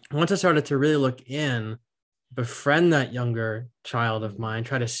 Once I started to really look in, befriend that younger child of mine,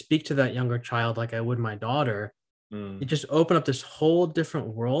 try to speak to that younger child like I would my daughter, it just opened up this whole different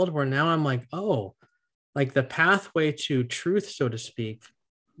world where now I'm like, oh, like the pathway to truth, so to speak,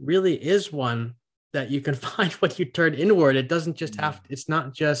 really is one that you can find when you turn inward. It doesn't just it's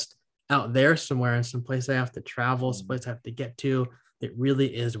not just out there somewhere in some place I have to travel, some place I have to get to. It really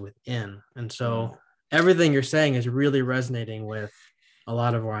is within. And so everything you're saying is really resonating with a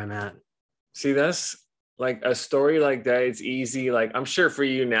lot of where I'm at. See, that's like a story like that. It's easy. Like, I'm sure for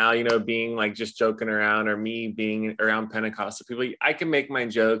you now, you know, being like just joking around or me being around Pentecostal people, I can make my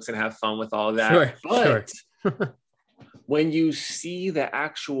jokes and have fun with all of that. But when you see the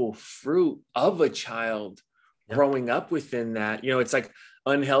actual fruit of a child growing up within that, you know, it's like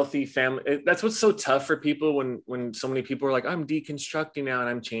unhealthy family. That's what's so tough for people when so many people are like, I'm deconstructing now and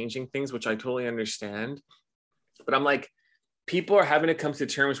I'm changing things, which I totally understand. But I'm like, people are having to come to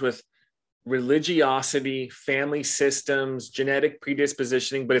terms with religiosity, family systems, genetic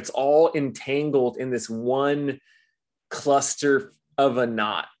predispositioning, but it's all entangled in this one cluster of a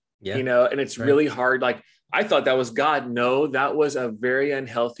knot, you know, and it's really hard. Like, I thought that was God. No, that was a very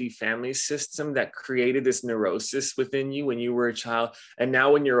unhealthy family system that created this neurosis within you when you were a child. And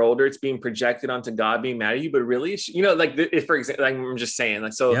now when you're older, it's being projected onto God being mad at you. But really, you know, like if, for example, like I'm just saying,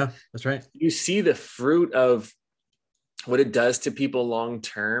 like, so yeah, that's right. You see the fruit of what it does to people long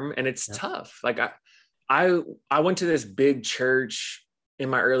term, and it's tough. Like I went to this big church in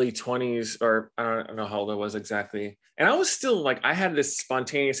my early 20s, or I don't know how old I was exactly. And I was still like, I had this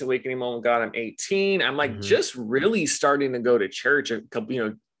spontaneous awakening moment. God, I'm 18. I'm like just really starting to go to church a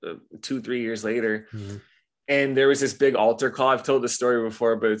couple, 2-3 years later. And there was this big altar call. I've told the story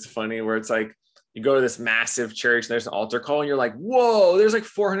before, but it's funny where it's like, You go to this massive church, there's an altar call, and you're like, whoa, there's like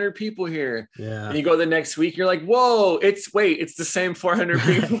 400 people here. Yeah. And you go the next week, you're like, whoa, it's the same 400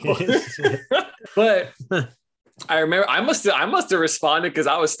 people. But I remember I must have responded because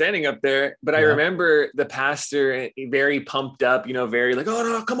I was standing up there, but I remember the pastor very pumped up, very like, oh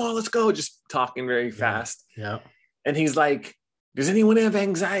no, come on, let's go. Just talking very fast. Yeah. And he's like, does anyone have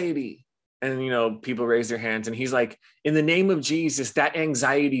anxiety? And, people raise their hands, and he's like, in the name of Jesus, that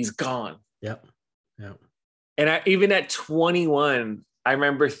anxiety's gone. Yep. Yep. And even at 21, I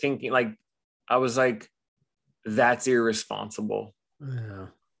remember thinking I was like, that's irresponsible. Yeah.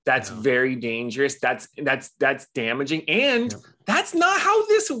 That's very dangerous. That's damaging. And that's not how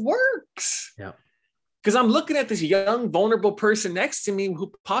this works. Yeah. Because I'm looking at this young, vulnerable person next to me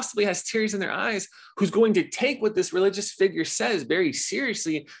who possibly has tears in their eyes, who's going to take what this religious figure says very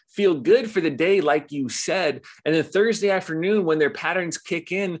seriously, feel good for the day, like you said. And then Thursday afternoon, when their patterns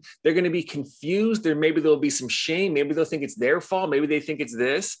kick in, they're going to be confused. Maybe there'll be some shame. Maybe they'll think it's their fault. Maybe they think it's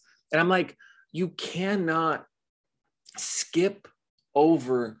this. And I'm like, you cannot skip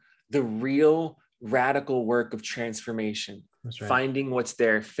over the real radical work of transformation. That's right. Finding what's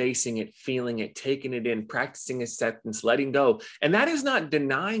there, facing it, feeling it, taking it in, practicing acceptance, letting go. And that is not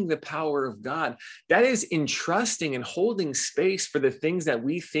denying the power of God. That is entrusting and holding space for the things that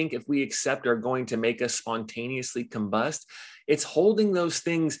we think, if we accept, are going to make us spontaneously combust. It's holding those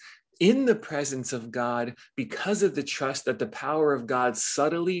things in the presence of God because of the trust that the power of God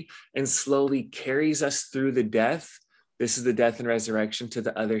subtly and slowly carries us through the death. This is the death and resurrection to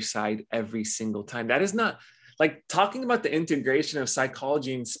the other side every single time. That is not like talking about the integration of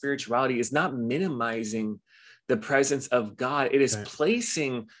psychology and spirituality is not minimizing the presence of God. It is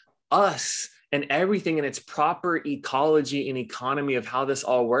placing us and everything in its proper ecology and economy of how this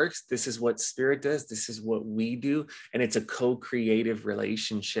all works. This is what spirit does. This is what we do. And it's a co-creative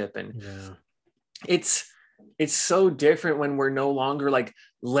relationship. And it's so different when we're no longer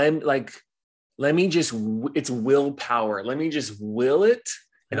it's willpower. Let me just will it.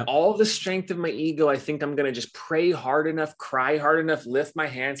 And all the strength of my ego, I think I'm going to just pray hard enough, cry hard enough, lift my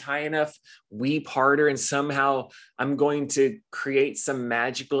hands high enough, weep harder, and somehow I'm going to create some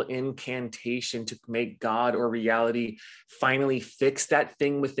magical incantation to make God or reality finally fix that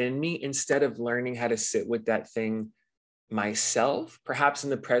thing within me, instead of learning how to sit with that thing myself, perhaps in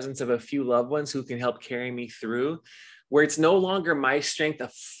the presence of a few loved ones who can help carry me through, where it's no longer my strength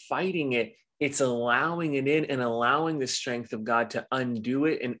of fighting it. It's allowing it in and allowing the strength of God to undo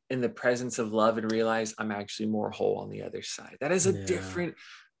it in the presence of love, and realize I'm actually more whole on the other side. That is a different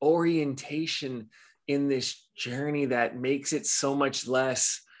orientation in this journey that makes it so much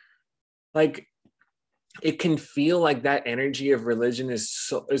less like, it can feel like that energy of religion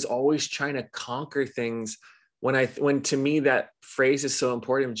is always trying to conquer things. When to me that phrase is so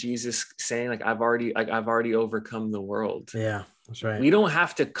important, Jesus saying I've already overcome the world. Yeah. That's right. We don't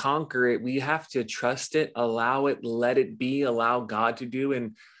have to conquer it. We have to trust it, allow it, let it be, allow God to do.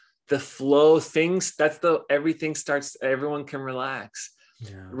 And the flow things, everything starts, everyone can relax.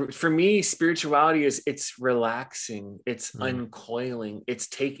 Yeah. For me, spirituality it's relaxing, it's uncoiling, it's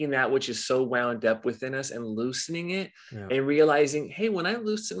taking that which is so wound up within us and loosening it and realizing, hey, when I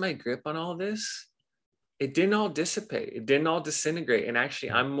loosen my grip on all this, it didn't all dissipate. It didn't all disintegrate. And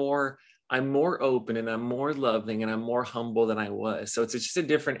actually I'm more open, and I'm more loving, and I'm more humble than I was. So it's just a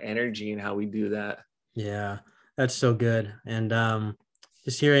different energy in how we do that. Yeah, that's so good. And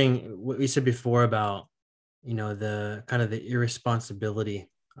just hearing what we said before about, the kind of the irresponsibility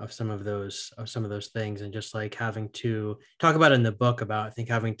of some of those things, and just like having to talk about it in the book about, I think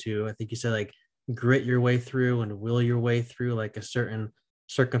you said grit your way through and will your way through like a certain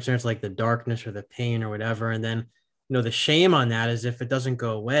circumstance, like the darkness or the pain or whatever. And then the shame on that is if it doesn't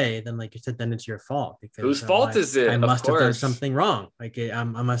go away, then like you said, then it's your fault. Because whose fault is it? I must have done something wrong. Like I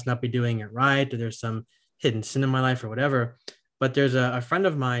must not be doing it right, or there's some hidden sin in my life or whatever. But there's a friend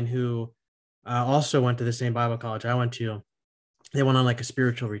of mine who also went to the same Bible college I went to. They went on like a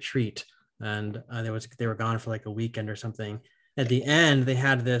spiritual retreat, and they were gone for like a weekend or something. At the end, they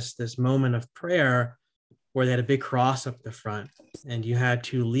had this moment of prayer where they had a big cross up the front, and you had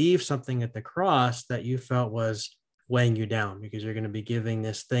to leave something at the cross that you felt was weighing you down, because you're going to be giving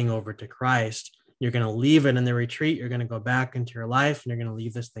this thing over to Christ. You're going to leave it in the retreat. You're going to go back into your life, and you're going to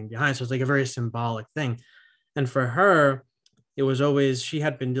leave this thing behind. So it's like a very symbolic thing. And for her, it was always, she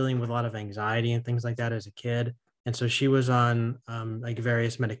had been dealing with a lot of anxiety and things like that as a kid. And so she was on like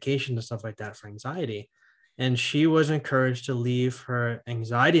various medications and stuff like that for anxiety. And she was encouraged to leave her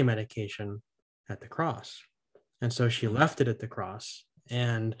anxiety medication at the cross. And so she left it at the cross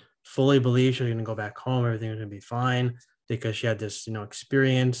and fully believed she was going to go back home. Everything was going to be fine. because she had this,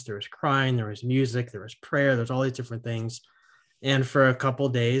 experience. There was crying, there was music, there was prayer, there's all these different things. And for a couple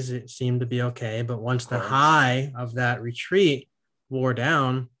of days, it seemed to be okay. But once the high of that retreat wore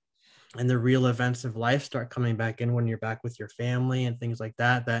down and the real events of life start coming back in when you're back with your family and things like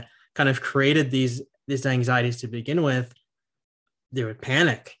that, that kind of created these anxieties to begin with, there would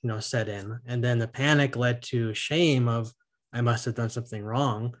panic, set in. And then the panic led to shame of, I must have done something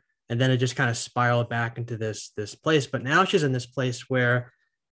wrong. And then it just kind of spiraled back into this place. But now she's in this place where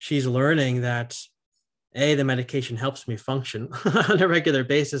she's learning that the medication helps me function on a regular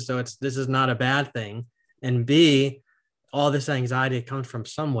basis. So this is not a bad thing. And B, all this anxiety comes from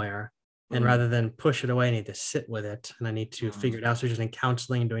somewhere. And rather than push it away, I need to sit with it and I need to figure it out. So she's in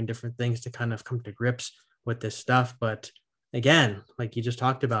counseling and doing different things to kind of come to grips with this stuff. But again, like you just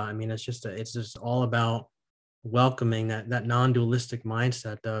talked about, I mean, it's just all about welcoming that non-dualistic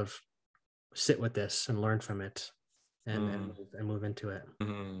mindset of sit with this and learn from it and move into it.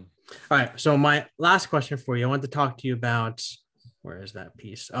 All right. So my last question for you, I want to talk to you about, where is that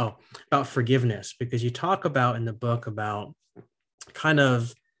piece? Oh, about forgiveness, because you talk about in the book about kind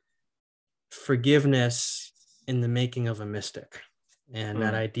of forgiveness in the making of a mystic and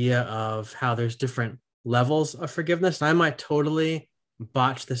that idea of how there's different levels of forgiveness. And I might totally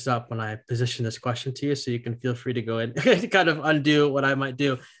botch this up when I position this question to you, so you can feel free to go and kind of undo what I might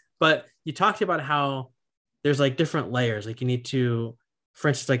do. But you talked about how there's like different layers. Like you need to, for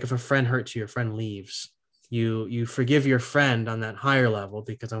instance, like if a friend hurts you, your friend leaves, you forgive your friend on that higher level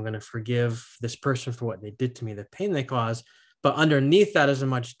because I'm going to forgive this person for what they did to me, the pain they caused. But underneath that is a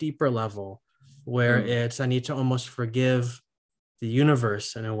much deeper level where I need to almost forgive the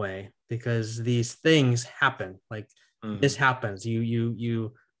universe in a way, because these things happen. Like this happens.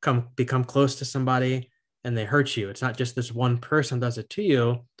 You become close to somebody and they hurt you. It's not just this one person does it to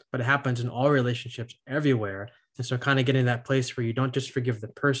you, but it happens in all relationships everywhere. And so kind of getting that place where you don't just forgive the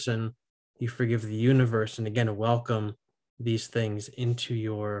person, you forgive the universe, and again, welcome these things into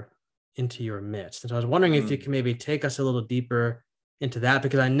your midst. And so I was wondering if you can maybe take us a little deeper into that,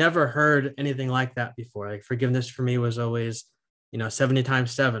 because I never heard anything like that before. Like forgiveness for me was always, 70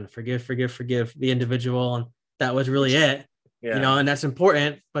 times 7, forgive the individual. And that was really it, and that's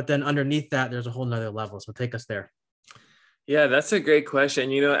important. But then underneath that, there's a whole nother level. So take us there. Yeah, that's a great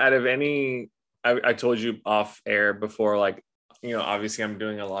question. Out of any, I told you off air before, like, obviously I'm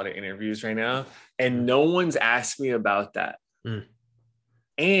doing a lot of interviews right now and no one's asked me about that.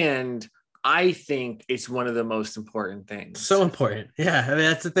 And I think it's one of the most important things. So important. Yeah. I mean,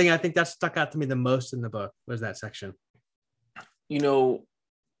 that's the thing. I think that stuck out to me the most in the book was that section.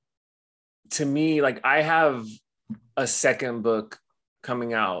 To me, like I have a second book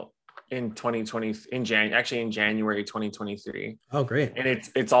coming out in 2020, in January 2023. Oh, great. And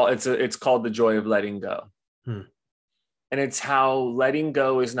it's called The Joy of Letting Go. And it's how letting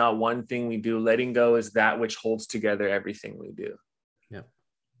go is not one thing we do. Letting go is that which holds together everything we do. Yeah.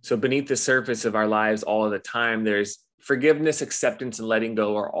 So beneath the surface of our lives all of the time, there's forgiveness, acceptance, and letting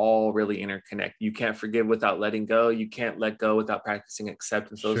go are all really interconnected. You can't forgive without letting go. You can't let go without practicing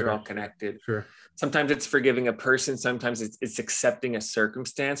acceptance. Those are all connected. Sure. Sometimes it's forgiving a person. Sometimes it's accepting a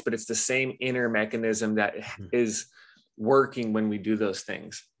circumstance, but it's the same inner mechanism that is working when we do those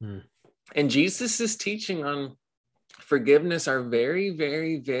things. And Jesus' teaching on forgiveness are very,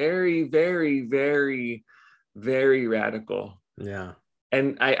 very, very, very, very, very radical. Yeah.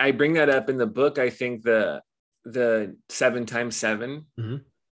 And I bring that up in the book. I think the 7 times 7. And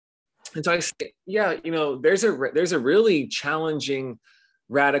so I say, there's a really challenging,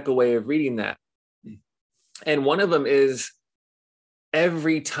 radical way of reading that. And one of them is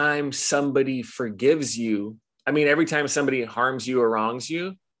every time somebody forgives you, every time somebody harms you or wrongs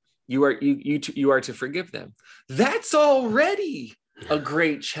you, you are to forgive them. That's already a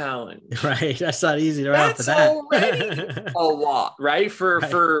great challenge. Right. That's not easy to wrap for that. That's already a lot, right?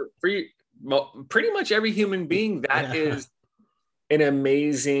 For pretty much every human being, that is an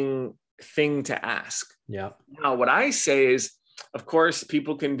amazing thing to ask. Yeah. Now, what I say is, of course,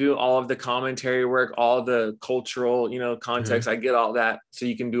 people can do all of the commentary work, all the cultural, context. I get all that. So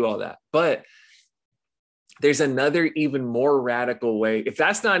you can do all that. But there's another even more radical way. If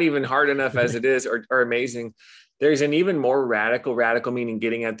that's not even hard enough as it is, or amazing, there's an even more radical meaning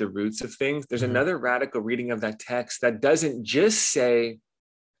getting at the roots of things. There's another radical reading of that text that doesn't just say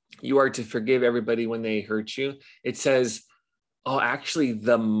you are to forgive everybody when they hurt you. It says, actually,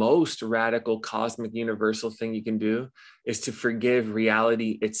 the most radical, cosmic, universal thing you can do is to forgive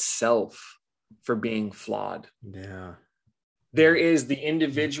reality itself for being flawed. Yeah. There is the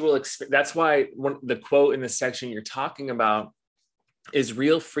individual. That's why the quote in the section you're talking about is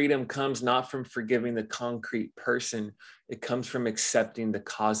real freedom comes not from forgiving the concrete person. It comes from accepting the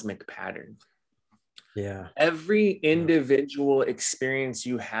cosmic pattern. Yeah. Every individual experience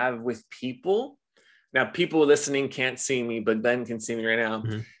you have with people. Now, people listening can't see me, but Ben can see me right now.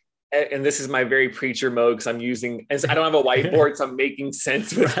 Mm-hmm. And this is my very preacher mode because I'm using, as I don't have a whiteboard, so I'm making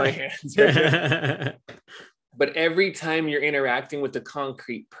sense with my hands. Right? But every time you're interacting with the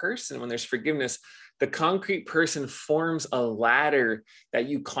concrete person, when there's forgiveness, the concrete person forms a ladder that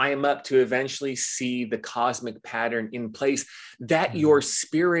you climb up to eventually see the cosmic pattern in place that your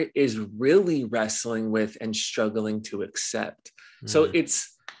spirit is really wrestling with and struggling to accept. So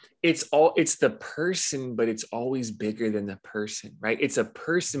it's the person, but it's always bigger than the person, right? It's a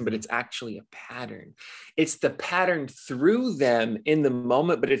person, but it's actually a pattern. It's the pattern through them in the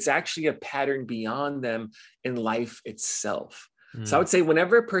moment, but it's actually a pattern beyond them in life itself. So I would say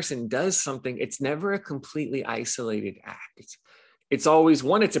whenever a person does something, it's never a completely isolated act. It's always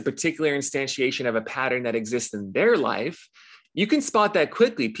one, it's a particular instantiation of a pattern that exists in their life. You can spot that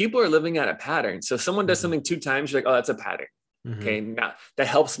quickly. People are living out a pattern. So if someone does something 2 times, you're like, oh, that's a pattern. Okay, now that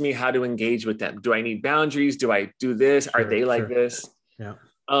helps me how to engage with them. Do I need boundaries? Do I do this? Are they like this? Yeah.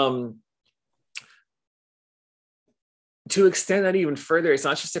 To extend that even further, it's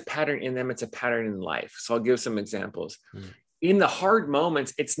not just a pattern in them, it's a pattern in life. So I'll give some examples. In the hard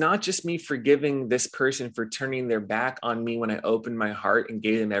moments, it's not just me forgiving this person for turning their back on me when I opened my heart and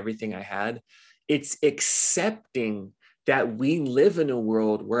gave them everything I had. It's accepting that we live in a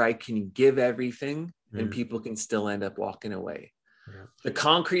world where I can give everything and people can still end up walking away. Yeah. The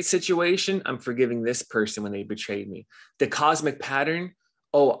concrete situation, I'm forgiving this person when they betrayed me. The cosmic pattern,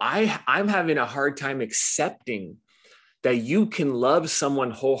 I'm having a hard time accepting that you can love someone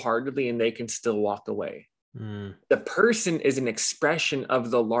wholeheartedly and they can still walk away. The person is an expression of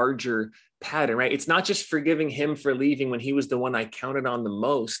the larger pattern, right? It's not just forgiving him for leaving when he was the one I counted on the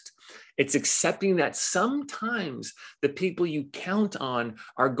most. It's accepting that sometimes the people you count on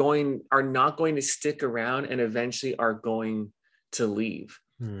are not going to stick around and eventually are going to leave.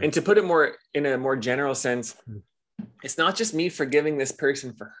 And to put it more in a more general sense, it's not just me forgiving this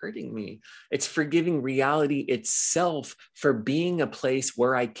person for hurting me. It's forgiving reality itself for being a place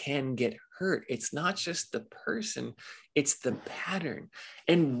where I can get hurt. It's not just the person, it's the pattern.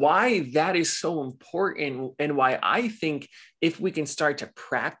 And why that is so important, and why I think if we can start to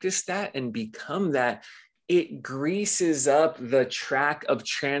practice that and become that, it greases up the track of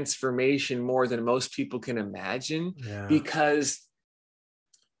transformation more than most people can imagine. Yeah. Because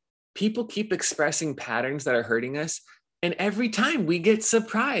people keep expressing patterns that are hurting us, and every time we get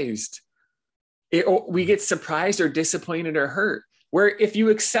surprised. We get surprised or disappointed or hurt. Where if you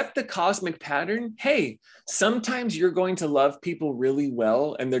accept the cosmic pattern, hey, sometimes you're going to love people really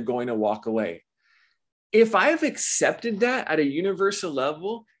well and they're going to walk away. If I've accepted that at a universal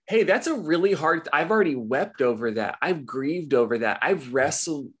level, hey, that's a really hard, I've already wept over that. I've grieved over that. I've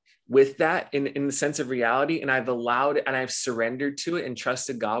wrestled with that in the sense of reality, and I've allowed it and I've surrendered to it and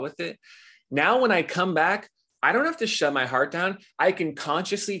trusted God with it. Now, when I come back, I don't have to shut my heart down. I can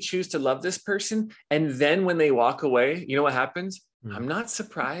consciously choose to love this person. And then when they walk away, you know what happens? I'm not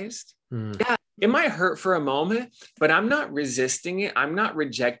surprised. Yeah, it might hurt for a moment, but I'm not resisting it. I'm not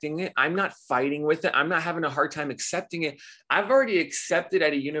rejecting it. I'm not fighting with it. I'm not having a hard time accepting it. I've already accepted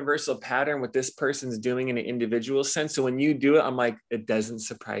at a universal pattern what this person's doing in an individual sense. So when you do it, I'm like, it doesn't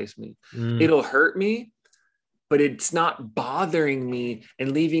surprise me. It'll hurt me, but it's not bothering me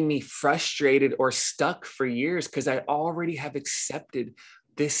and leaving me frustrated or stuck for years because I already have accepted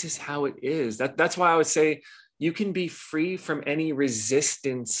this is how it is. That's why I would say, you can be free from any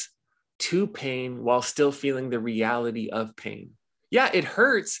resistance to pain while still feeling the reality of pain. Yeah, it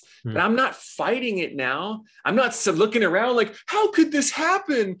hurts, but I'm not fighting it now. I'm not looking around like, how could this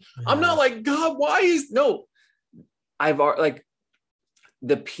happen? Yeah. I'm not like, God, no.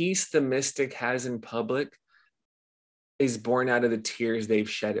 The peace the mystic has in public is born out of the tears they've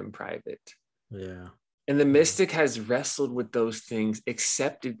shed in private. Yeah. And the mystic has wrestled with those things,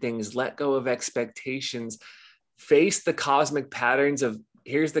 accepted things, let go of expectations, face the cosmic patterns of,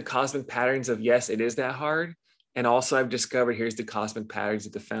 here's the cosmic patterns of, yes, it is that hard. And also I've discovered, here's the cosmic patterns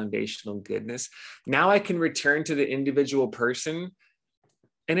of the foundational goodness. Now I can return to the individual person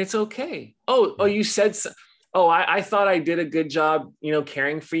and it's okay. You said, I thought I did a good job,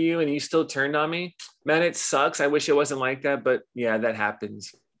 caring for you, and you still turned on me. Man, it sucks. I wish it wasn't like that, but yeah, that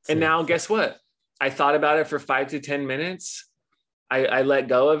happens. And now guess what? I thought about it for 5 to 10 minutes. I let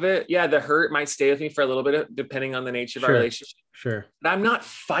go of it. Yeah, the hurt might stay with me for a little bit, depending on the nature of our relationship. Sure. But I'm not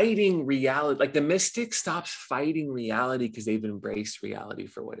fighting reality. Like the mystic stops fighting reality because they've embraced reality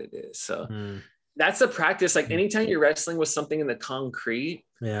for what it is. So that's the practice. Like anytime you're wrestling with something in the concrete,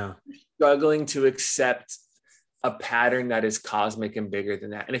 Yeah. struggling to accept a pattern that is cosmic and bigger than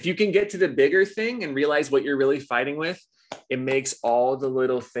that. And if you can get to the bigger thing and realize what you're really fighting with, it makes all the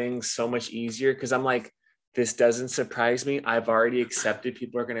little things so much easier. Cause I'm like, this doesn't surprise me. I've already accepted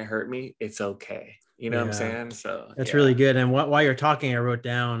people are going to hurt me. It's okay. You know what I'm saying? So that's really good. And while you're talking, I wrote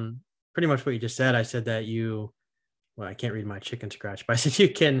down pretty much what you just said. I said that I can't read my chicken scratch, but I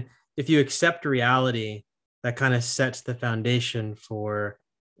said if you accept reality, that kind of sets the foundation for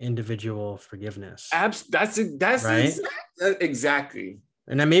individual forgiveness. That's right? Exactly.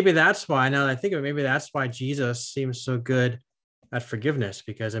 And then maybe that's why, now that I think of it, maybe that's why Jesus seems so good at forgiveness.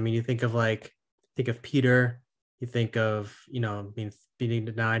 Because I mean, you think of Peter, you think of, being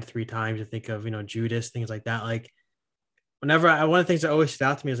denied 3 times, you think of, Judas, things like that. Like one of the things that always stood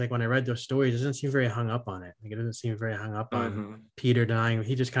out to me is like when I read those stories, it doesn't seem very hung up on it. Like it doesn't seem very hung up on Peter denying him.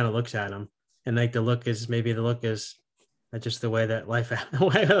 He just kind of looks at him, and like the look is that's just the way that life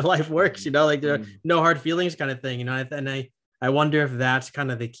works, like there are no hard feelings kind of thing, and I wonder if that's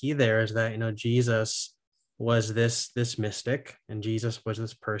kind of the key there, is that, Jesus was this mystic, and Jesus was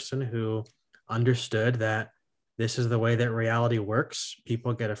this person who understood that this is the way that reality works.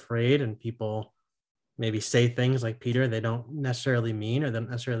 People get afraid, and people maybe say things like Peter they don't necessarily mean or don't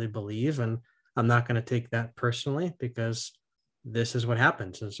necessarily believe. And I'm not going to take that personally, because this is what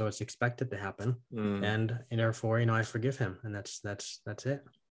happens. And so it's expected to happen. And therefore, I forgive him. And that's it.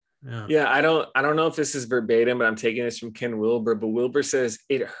 Yeah. I don't know if this is verbatim, but I'm taking this from Ken Wilber. But Wilber says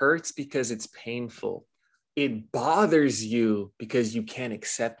it hurts because it's painful. It bothers you because you can't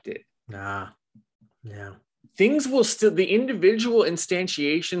accept it. Yeah. Things will still, the individual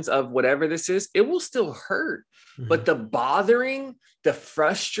instantiations of whatever this is, it will still hurt. But the bothering, the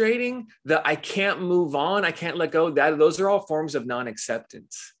frustrating, the I can't move on, I can't let go, those are all forms of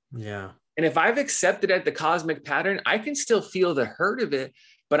non-acceptance. Yeah. And if I've accepted at the cosmic pattern, I can still feel the hurt of it,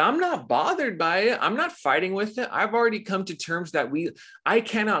 but I'm not bothered by it. I'm not fighting with it. I've already come to terms that I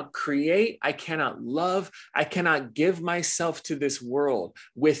cannot create, I cannot love, I cannot give myself to this world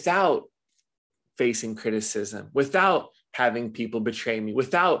without facing criticism, without having people betray me,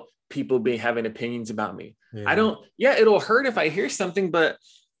 without people having opinions about me. It'll hurt if I hear something, but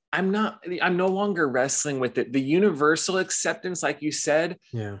I'm no longer wrestling with it. The universal acceptance, like you said,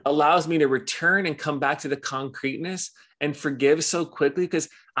 allows me to return and come back to the concreteness and forgive so quickly, because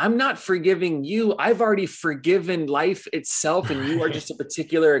I'm not forgiving you. I've already forgiven life itself, and you are just a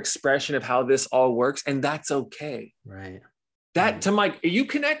particular expression of how this all works. And that's okay. Right. You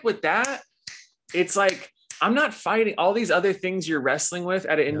connect with that. It's like, I'm not fighting all these other things you're wrestling with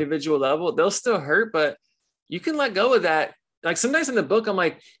at an individual level. They'll still hurt, but you can let go of that. Like sometimes in the book, I'm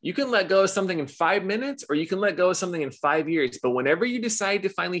like, you can let go of something in 5 minutes, or you can let go of something in 5 years. But whenever you decide to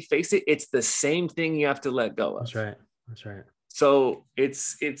finally face it, it's the same thing you have to let go of. That's right. So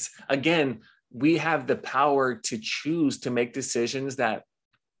it's again, we have the power to choose to make decisions that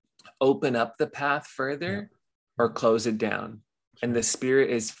open up the path further or close it down. And the Spirit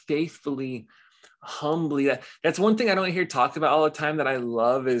is faithfully, humbly. That's one thing I don't hear talked about all the time that I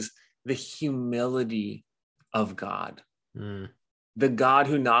love, is the humility of God. The God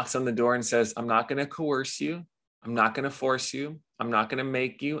who knocks on the door and says, I'm not going to coerce you. I'm not going to force you. I'm not going to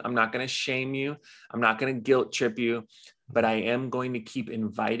make you. I'm not going to shame you. I'm not going to guilt trip you, but I am going to keep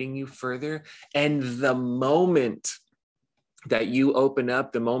inviting you further. And the moment that you open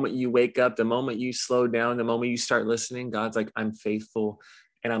up, the moment you wake up, the moment you slow down, the moment you start listening, God's like, I'm faithful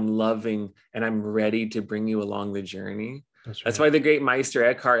and I'm loving and I'm ready to bring you along the journey. That's why the great Meister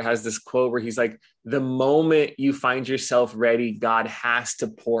Eckhart has this quote where he's like, the moment you find yourself ready, God has to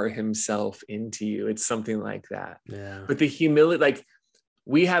pour himself into you. It's something like that. Yeah. But the humility, like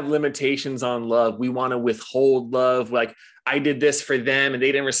we have limitations on love. We want to withhold love. Like I did this for them and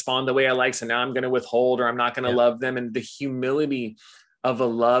they didn't respond the way I like. So now I'm going to withhold, or I'm not going to love them. And the humility of a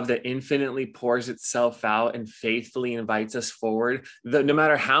love that infinitely pours itself out and faithfully invites us forward. No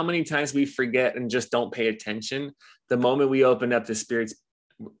matter how many times we forget and just don't pay attention, the moment we open up, the Spirit's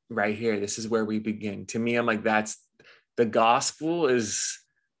right here. This is where we begin. To me, I'm like, that's the gospel, is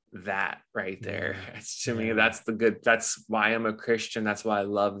that right there. It's, to me, that's why I'm a Christian. That's why I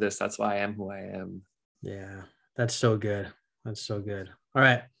love this. That's why I am who I am. Yeah. That's so good. That's so good. All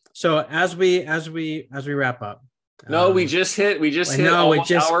right. So as we wrap up, we just hit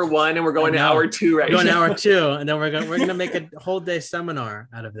hour 1 and we're going to hour 2 right now. We're going to hour 2, and then we're going to make a whole day seminar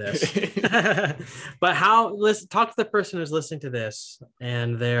out of this. But let's talk to the person who's listening to this,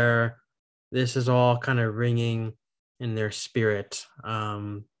 and this is all kind of ringing in their spirit.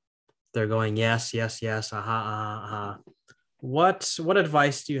 They're going, yes, yes, yes, aha, aha, aha. what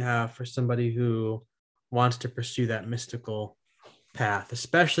advice do you have for somebody who wants to pursue that mystical path,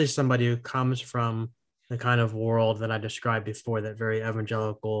 especially somebody who comes from the kind of world that I described before, that very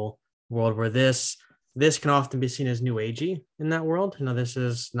evangelical world where this can often be seen as new agey in that world. This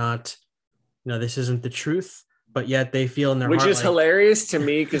is not, this isn't the truth, but yet they feel in their Which heart is like, hilarious to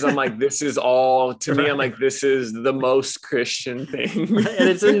me, because I'm like, this is all to me. I'm Right. like, this is the most Christian thing. and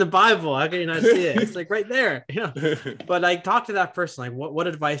it's in the Bible. How can you not see it? It's like right there, But like, talk to that person. Like, what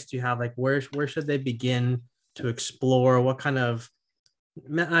advice do you have? Like, where should they begin to explore? What kind of,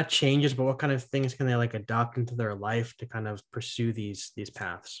 not changes, but what kind of things can they like adopt into their life to kind of pursue these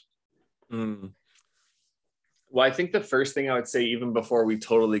paths? Mm. Well, I think the first thing I would say, even before we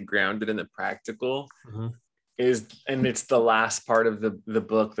totally ground it in the practical, is, and it's the last part of the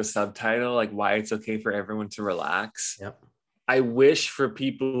book, the subtitle, like why it's okay for everyone to relax. Yep. I wish for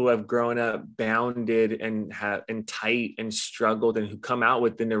people who have grown up bounded and tight and struggled, and who come out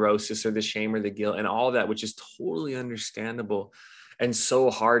with the neurosis or the shame or the guilt and all that, which is totally understandable and so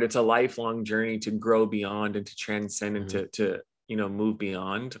hard. It's a lifelong journey to grow beyond and to transcend and to move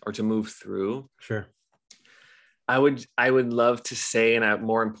beyond, or to move through. Sure. I would love to say, and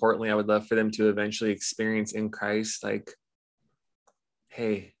more importantly, I would love for them to eventually experience in Christ, like,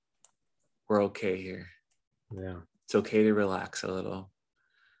 hey, we're okay here. Yeah. It's okay to relax a little.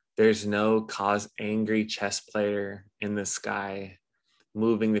 There's no angry chess player in the sky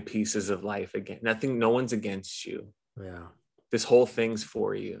moving the pieces of life again. No one's against you. Yeah. This whole thing's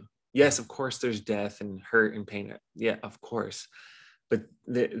for you. Yes, of course, there's death and hurt and pain. Yeah, of course. But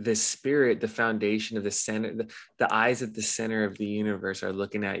the spirit, the foundation of the center, the eyes at the center of the universe are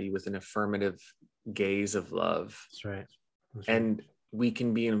looking at you with an affirmative gaze of love. That's right. And we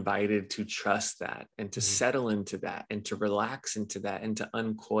can be invited to trust that, and to settle into that, and to relax into that, and to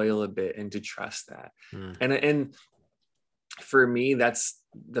uncoil a bit, and to trust that. And for me, that's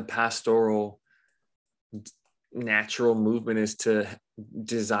the pastoral natural movement, is to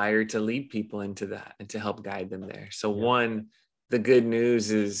desire to lead people into that and to help guide them there. So one, the good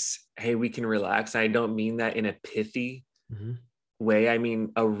news is, hey, we can relax. I don't mean that in a pithy way. I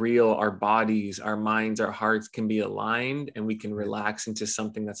mean, our bodies, our minds, our hearts can be aligned, and we can relax into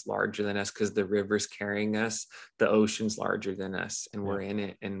something that's larger than us, because the river's carrying us, the ocean's larger than us, and we're in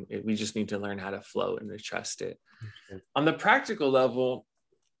it. And we just need to learn how to float and to trust it. On the practical level,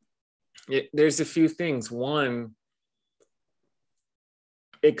 there's a few things. One,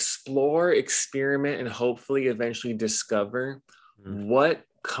 explore, experiment, and hopefully eventually discover what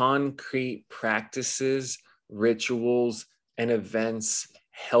concrete practices, rituals, and events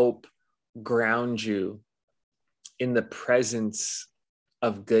help ground you in the presence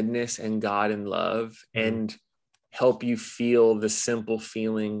of goodness and God and love, and help you feel the simple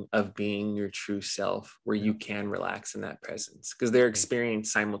feeling of being your true self, where you can relax in that presence, because they're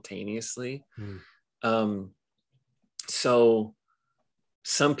experienced simultaneously. So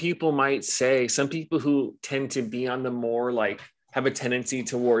some people who tend to be on the more, like, have a tendency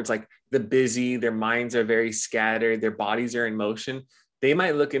towards like the busy, their minds are very scattered, their bodies are in motion. They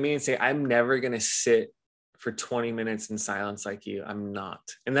might look at me and say, I'm never going to sit for 20 minutes in silence like you. I'm not.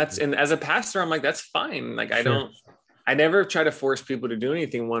 And as a pastor, I'm like, that's fine. Like, I never try to force people to do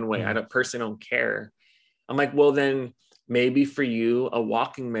anything one way. I personally don't care. I'm like, well, then maybe for you, a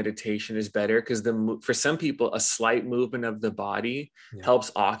walking meditation is better, because for some people, a slight movement of the body helps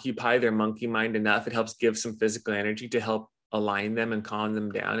occupy their monkey mind enough. It helps give some physical energy to help align them and calm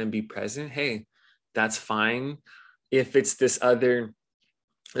them down and be present. Hey, that's fine. If it's this other,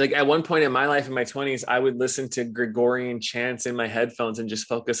 like at one point in my life, in my 20s, I would listen to Gregorian chants in my headphones and just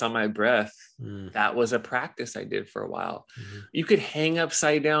focus on my breath. That was a practice I did for a while. You could hang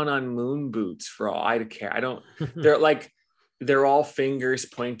upside down on moon boots for all I care. They're all fingers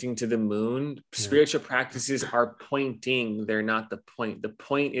pointing to the moon. Spiritual practices are pointing. They're not the point. The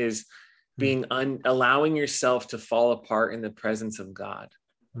point is being allowing yourself to fall apart in the presence of God,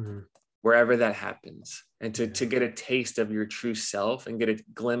 wherever that happens, and to get a taste of your true self and get a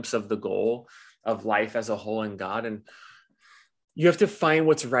glimpse of the goal of life as a whole in God. And you have to find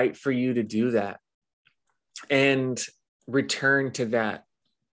what's right for you to do that, and return to that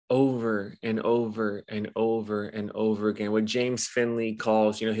over and over and over and over again. What James Finley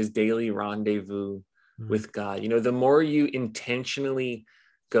calls, his daily rendezvous with God. The more you intentionally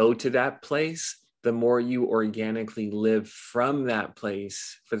go to that place, the more you organically live from that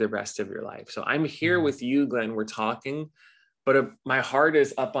place for the rest of your life. So I'm here with you, Glenn, we're talking, but my heart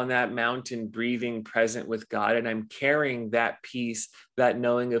is up on that mountain, breathing, present with God. And I'm carrying that peace, that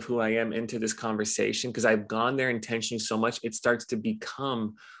knowing of who I am into this conversation, because I've gone there intentionally so much, it starts to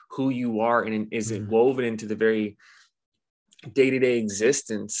become who you are, and is it woven into the very day-to-day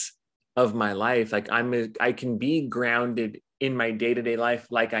existence of my life. Like I can be grounded in my day-to-day life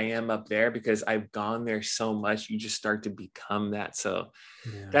like I am up there because I've gone there so much. You just start to become that. So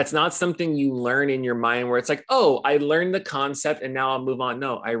that's not something you learn in your mind where it's like, oh, I learned the concept and now I'll move on.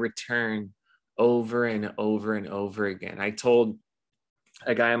 No, I return over and over and over again. I told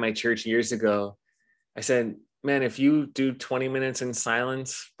a guy in my church years ago, I said, man, if you do 20 minutes in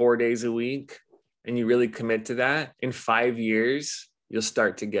silence 4 days a week and you really commit to that, in 5 years, you'll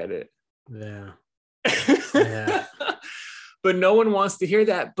start to get it. Yeah. But no one wants to hear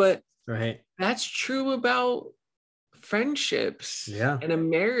that. But right. That's true about friendships and a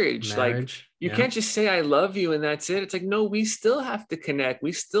marriage. Like you can't just say, I love you and that's it. It's like, no, we still have to connect.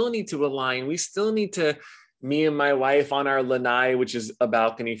 We still need to align. We still need to, me and my wife on our lanai, which is a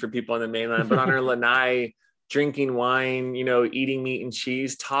balcony for people on the mainland, but on our lanai, drinking wine, you know, eating meat and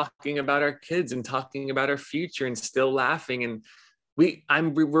cheese, talking about our kids and talking about our future and still laughing. And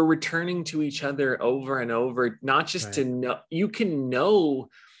we're returning to each other over and over, not just to know. You can know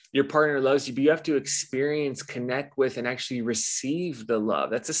your partner loves you, but you have to experience, connect with, and actually receive the love.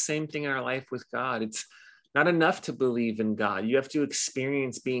 That's the same thing in our life with God. It's not enough to believe in God. You have to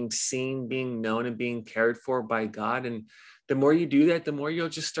experience being seen, being known, and being cared for by God. And the more you do that, the more you'll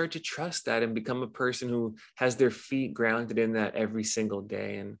just start to trust that and become a person who has their feet grounded in that every single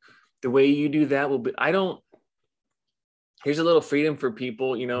day. And the way you do that will be, here's a little freedom for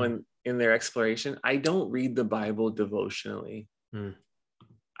people, you know, in their exploration. I don't read the Bible devotionally.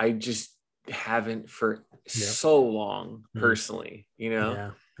 I just haven't for so long personally, you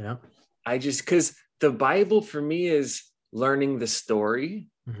know? I just, because the Bible for me is learning the story,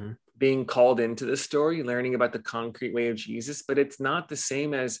 being called into the story, learning about the concrete way of Jesus, but it's not the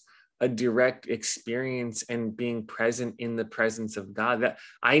same as a direct experience and being present in the presence of God. That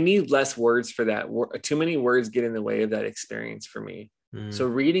I need less words for that. Too many words get in the way of that experience for me. So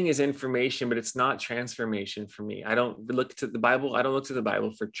reading is information, but it's not transformation for me. I don't look to the Bible. I don't look to the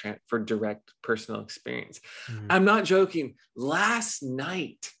Bible for direct personal experience. I'm not joking. Last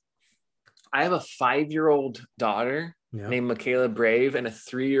night, I have a 5-year-old daughter named Michaela Brave and a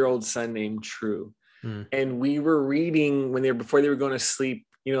 3-year-old son named True. And we were reading before they were going to sleep,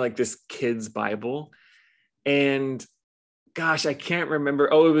 you know, like this kid's Bible. And gosh, I can't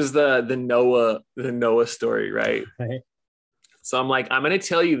remember. Oh, it was the Noah story, right? So I'm like, I'm going to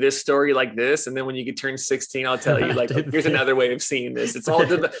tell you this story like this. And then when you get turn 16, I'll tell you like, here's another way of seeing this. It's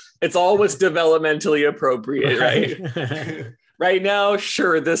all what's developmentally appropriate, right? Right now,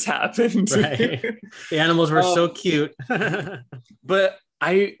 sure, this happened. The animals were so cute. But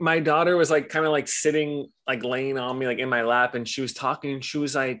my daughter was like, kind of like sitting, like laying on me, like in my lap. And she was talking and she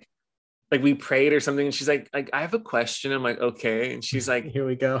was like we prayed or something. And she's like, I have a question. I'm like, okay. And she's like, here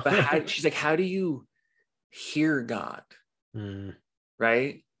we go. She's like, how do you hear God?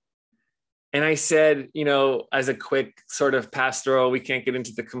 Right. And I said, you know, as a quick sort of pastoral, we can't get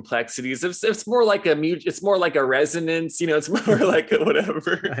into the complexities. It's more like it's more like a resonance, you know, it's more like a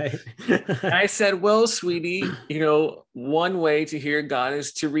whatever. And I said, well, sweetie, you know, one way to hear God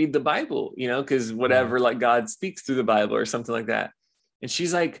is to read the Bible, you know, because whatever, like God speaks through the Bible or something like that. And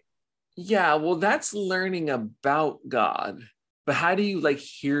she's like, yeah, well, that's learning about God. But how do you like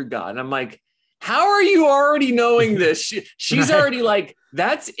hear God? And I'm like, how are you already knowing this? She's already like,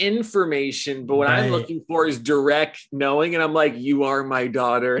 that's information. But what I'm looking for is direct knowing. And I'm like, you are my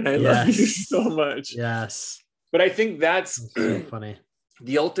daughter. And I love you so much. Yes. But I think that's so funny.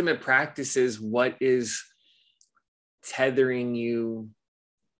 The ultimate practice is what is tethering you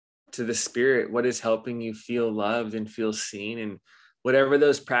to the Spirit, what is helping you feel loved and feel seen. And whatever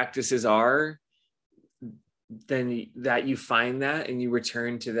those practices are, then that you find that and you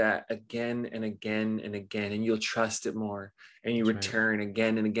return to that again and again and again, and you'll trust it more, and you return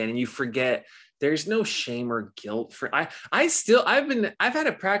again and again, and you forget there's no shame or guilt for I've had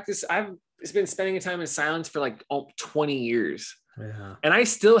a practice. I've been spending time in silence for like 20 years. And I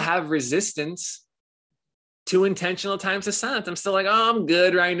still have resistance to intentional times of silence. I'm still like, oh, I'm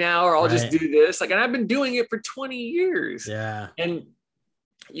good right now, or I'll just do this. Like, and I've been doing it for 20 years. And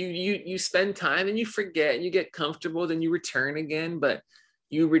you spend time and you forget and you get comfortable, then you return again, but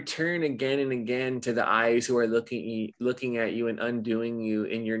you return again and again to the eyes who are looking at you and undoing you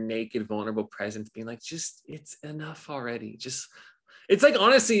in your naked, vulnerable presence, being like, just, it's enough already. Just, it's like,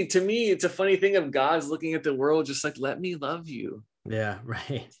 honestly, to me, it's a funny thing of God's looking at the world, just like, let me love you.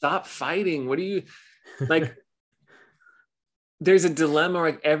 Stop fighting. What do you like? There's a dilemma,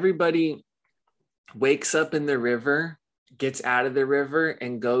 like everybody wakes up in the river, gets out of the river,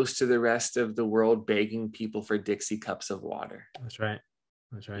 and goes to the rest of the world begging people for Dixie cups of water. That's right.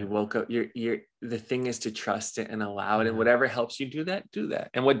 That's right. You woke up. The thing is to trust it and allow it, and whatever helps you do that.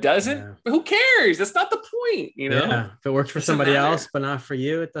 And what doesn't, who cares? That's not the point, you know. Yeah. If it works for somebody else but not for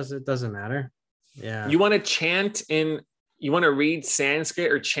you, it doesn't matter. Yeah. You want to chant you want to read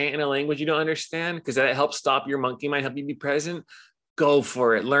Sanskrit or chant in a language you don't understand because that helps stop your monkey mind, help you be present. Go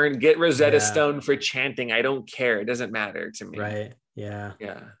for it. Get Rosetta Stone for chanting. I don't care. It doesn't matter to me. Right. Yeah.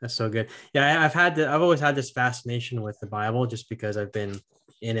 Yeah. That's so good. Yeah. I've always had this fascination with the Bible just because I've been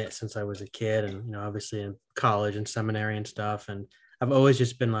in it since I was a kid, and, you know, obviously in college and seminary and stuff. And I've always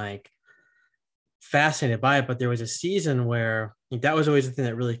just been like fascinated by it. But there was a season where that was always the thing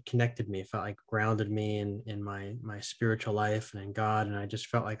that really connected me. It felt like grounded me in my spiritual life and in God. And I just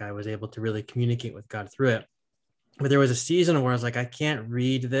felt like I was able to really communicate with God through it. But there was a season where I was like, I can't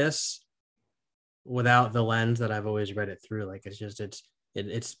read this without the lens that I've always read it through. Like,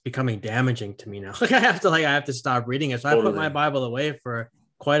 it's becoming damaging to me now. Like I have to stop reading it. So I put my Bible away for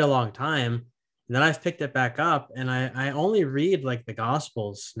quite a long time. And then I've picked it back up, and I only read like the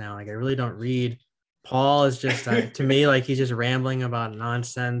Gospels now. Like I really don't read. Paul is just to me, like he's just rambling about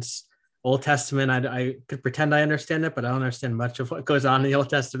nonsense. Old Testament, I could pretend I understand it, but I don't understand much of what goes on in the Old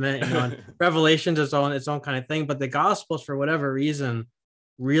Testament. You know, and Revelation's its own kind of thing. But the Gospels, for whatever reason,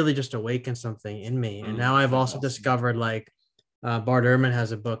 really just awakened something in me. And now I've also discovered, like, Bart Ehrman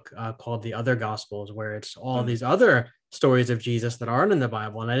has a book called The Other Gospels, where it's all these other stories of Jesus that aren't in the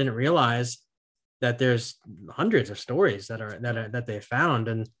Bible. And I didn't realize that there's hundreds of stories that they found.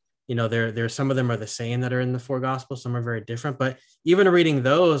 And, you know, there's some of them are the same that are in the four Gospels. Some are very different, but even reading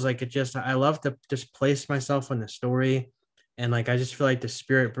those, like, I love to just place myself in the story. And like, I just feel like the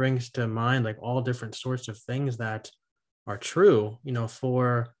Spirit brings to mind like all different sorts of things that are true, you know,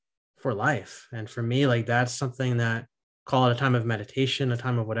 for life. And for me, like, that's something that, call it a time of meditation, a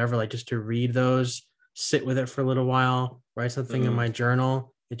time of whatever, like just to read those, sit with it for a little while, write something in my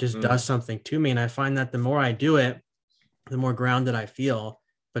journal. It just does something to me. And I find that the more I do it, the more grounded I feel.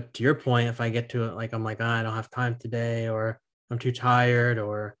 But to your point, if I get to it, like, I'm like, I don't have time today, or I'm too tired,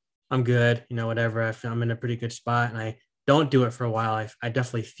 or I'm good, you know, whatever. I feel I'm in a pretty good spot and I don't do it for a while. I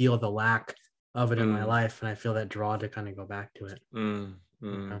definitely feel the lack of it in my life. And I feel that draw to kind of go back to it.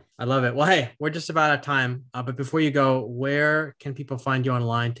 I love it. Well, hey, we're just about out of time. But before you go, where can people find you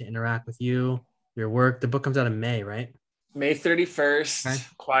online to interact with you, your work? The book comes out in May, right? May 31st, okay.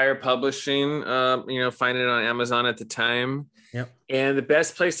 Choir Publishing. Find it on Amazon at the time. Yep. And the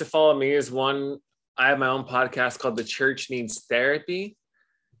best place to follow me is I have my own podcast called The Church Needs Therapy.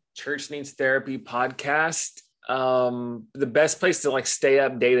 Church Needs Therapy podcast. The best place to like stay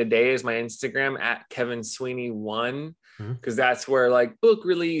up day to day is my Instagram at Kevin Sweeney 1. Because that's where like book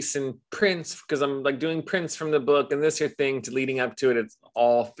release and prints, because I'm like doing prints from the book and this here thing to leading up to it. It's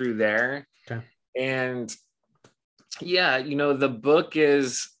all through there. Okay. And yeah, you know, the book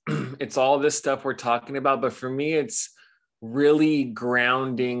is, it's all this stuff we're talking about, but for me, it's really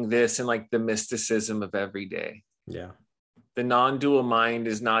grounding this in like the mysticism of every day. Yeah. The non-dual mind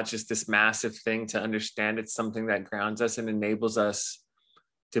is not just this massive thing to understand. It's something that grounds us and enables us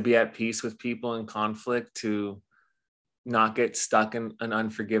to be at peace with people in conflict, to not get stuck in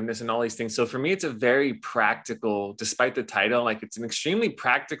unforgiveness and all these things. So for me, it's a very practical, despite the title, like it's an extremely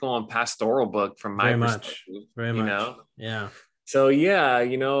practical and pastoral book from my perspective. Very much. Know? Yeah. So yeah,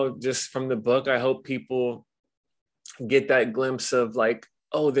 you know, just from the book, I hope people get that glimpse of like,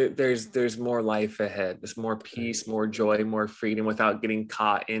 oh, there's more life ahead. There's more peace, more joy, more freedom, without getting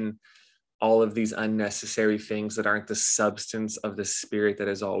caught in all of these unnecessary things that aren't the substance of the Spirit that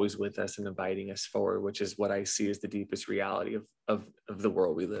is always with us and inviting us forward, which is what I see as the deepest reality of the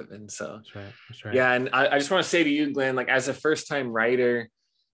world we live in. So that's right. Yeah. And I just want to say to you, Glenn, like as a first-time writer,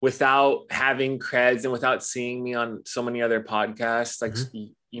 without having creds and without seeing me on so many other podcasts, like,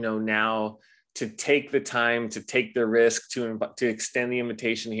 you know, now to take the time, to take the risk, to extend the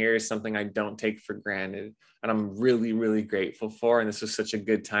invitation here is something I don't take for granted. And I'm really, really grateful for. And this was such a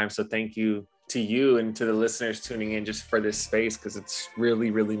good time. So thank you to you and to the listeners tuning in just for this space, because it's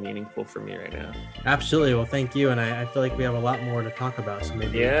really, really meaningful for me right now. Absolutely. Well, thank you. And I feel like we have a lot more to talk about. So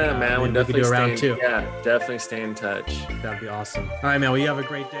maybe man, we could do a round two. Yeah, definitely stay in touch. That'd be awesome. All right, man. Well, you have a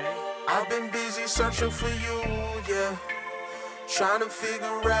great day. I've been busy searching for you, yeah. Trying to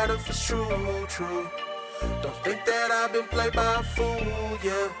figure out if it's true. Don't think that I've been played by a fool,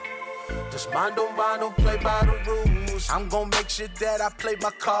 yeah. Just mind don't buy, don't play by the rules. I'm gonna make sure that I play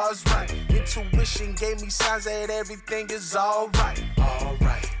my cards right. Intuition gave me signs that everything is alright.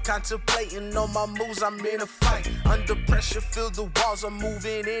 Alright. Contemplating on my moves, I'm in a fight. Under pressure, feel the walls are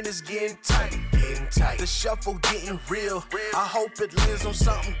moving and it's getting tight. The shuffle getting real. I hope it lands on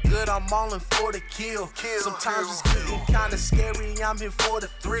something good. I'm all in for the kill. Sometimes it's getting kinda scary. I'm here for the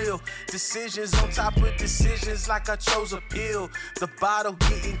thrill. Decisions on top of decisions, like I chose a pill. The bottle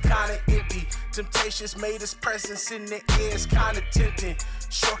getting kinda empty. Temptations made its presence in the air. It's kinda tempting.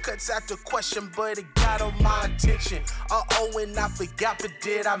 Shortcuts out the question, but it got on my attention. And I forgot, but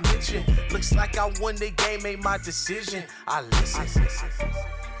did I mention? Looks like I won the game, made my decision. I listen.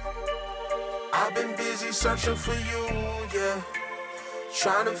 I've been busy searching for you, yeah.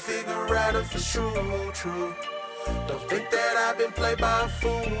 Trying to figure out if it's true. Don't think that I've been played by a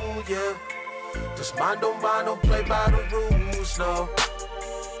fool, yeah. This mind don't play by the rules, no.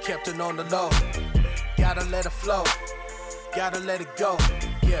 Kept it on the low. Gotta let it flow. Gotta let it go,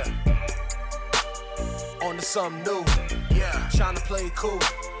 yeah. On to something new, yeah. Trying to play it cool.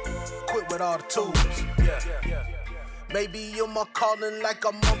 Quit with all the tools, yeah. Maybe you're my calling like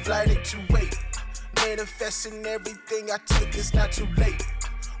I'm on flight 828. Manifesting everything I take, it's not too late.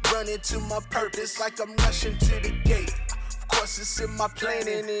 Running to my purpose like I'm rushing to the gate. Of course it's in my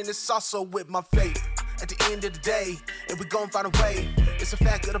planning and it's also with my fate. At the end of the day, and we gon' find a way. It's a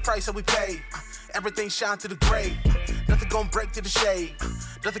fact of the price that we pay. Everything shine through the gray. Nothing gon' break through the shade.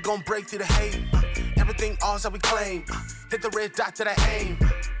 Nothing gon' break through the hate. Everything ours that we claim. Hit the red dot that I aim.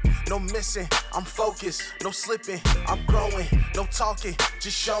 No missing, I'm focused, no slipping, I'm growing, no talking,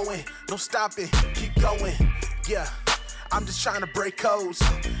 just showing, no stopping, keep going, yeah, I'm just trying to break codes,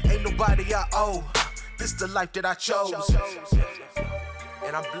 ain't nobody I owe, this the life that I chose,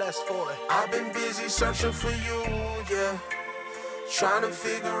 and I'm blessed for it. I've been busy searching for you, yeah, trying to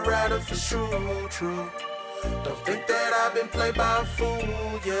figure out if it's true, don't think that I've been played by a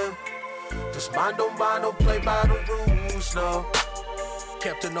fool, yeah, this mind don't play by the rules, no.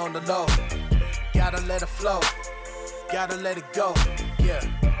 Kept it on the low, gotta let it flow, gotta let it go, yeah.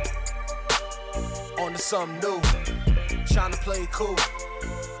 On to something new, trying to play it cool,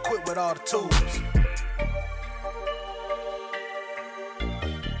 quit with all the tools.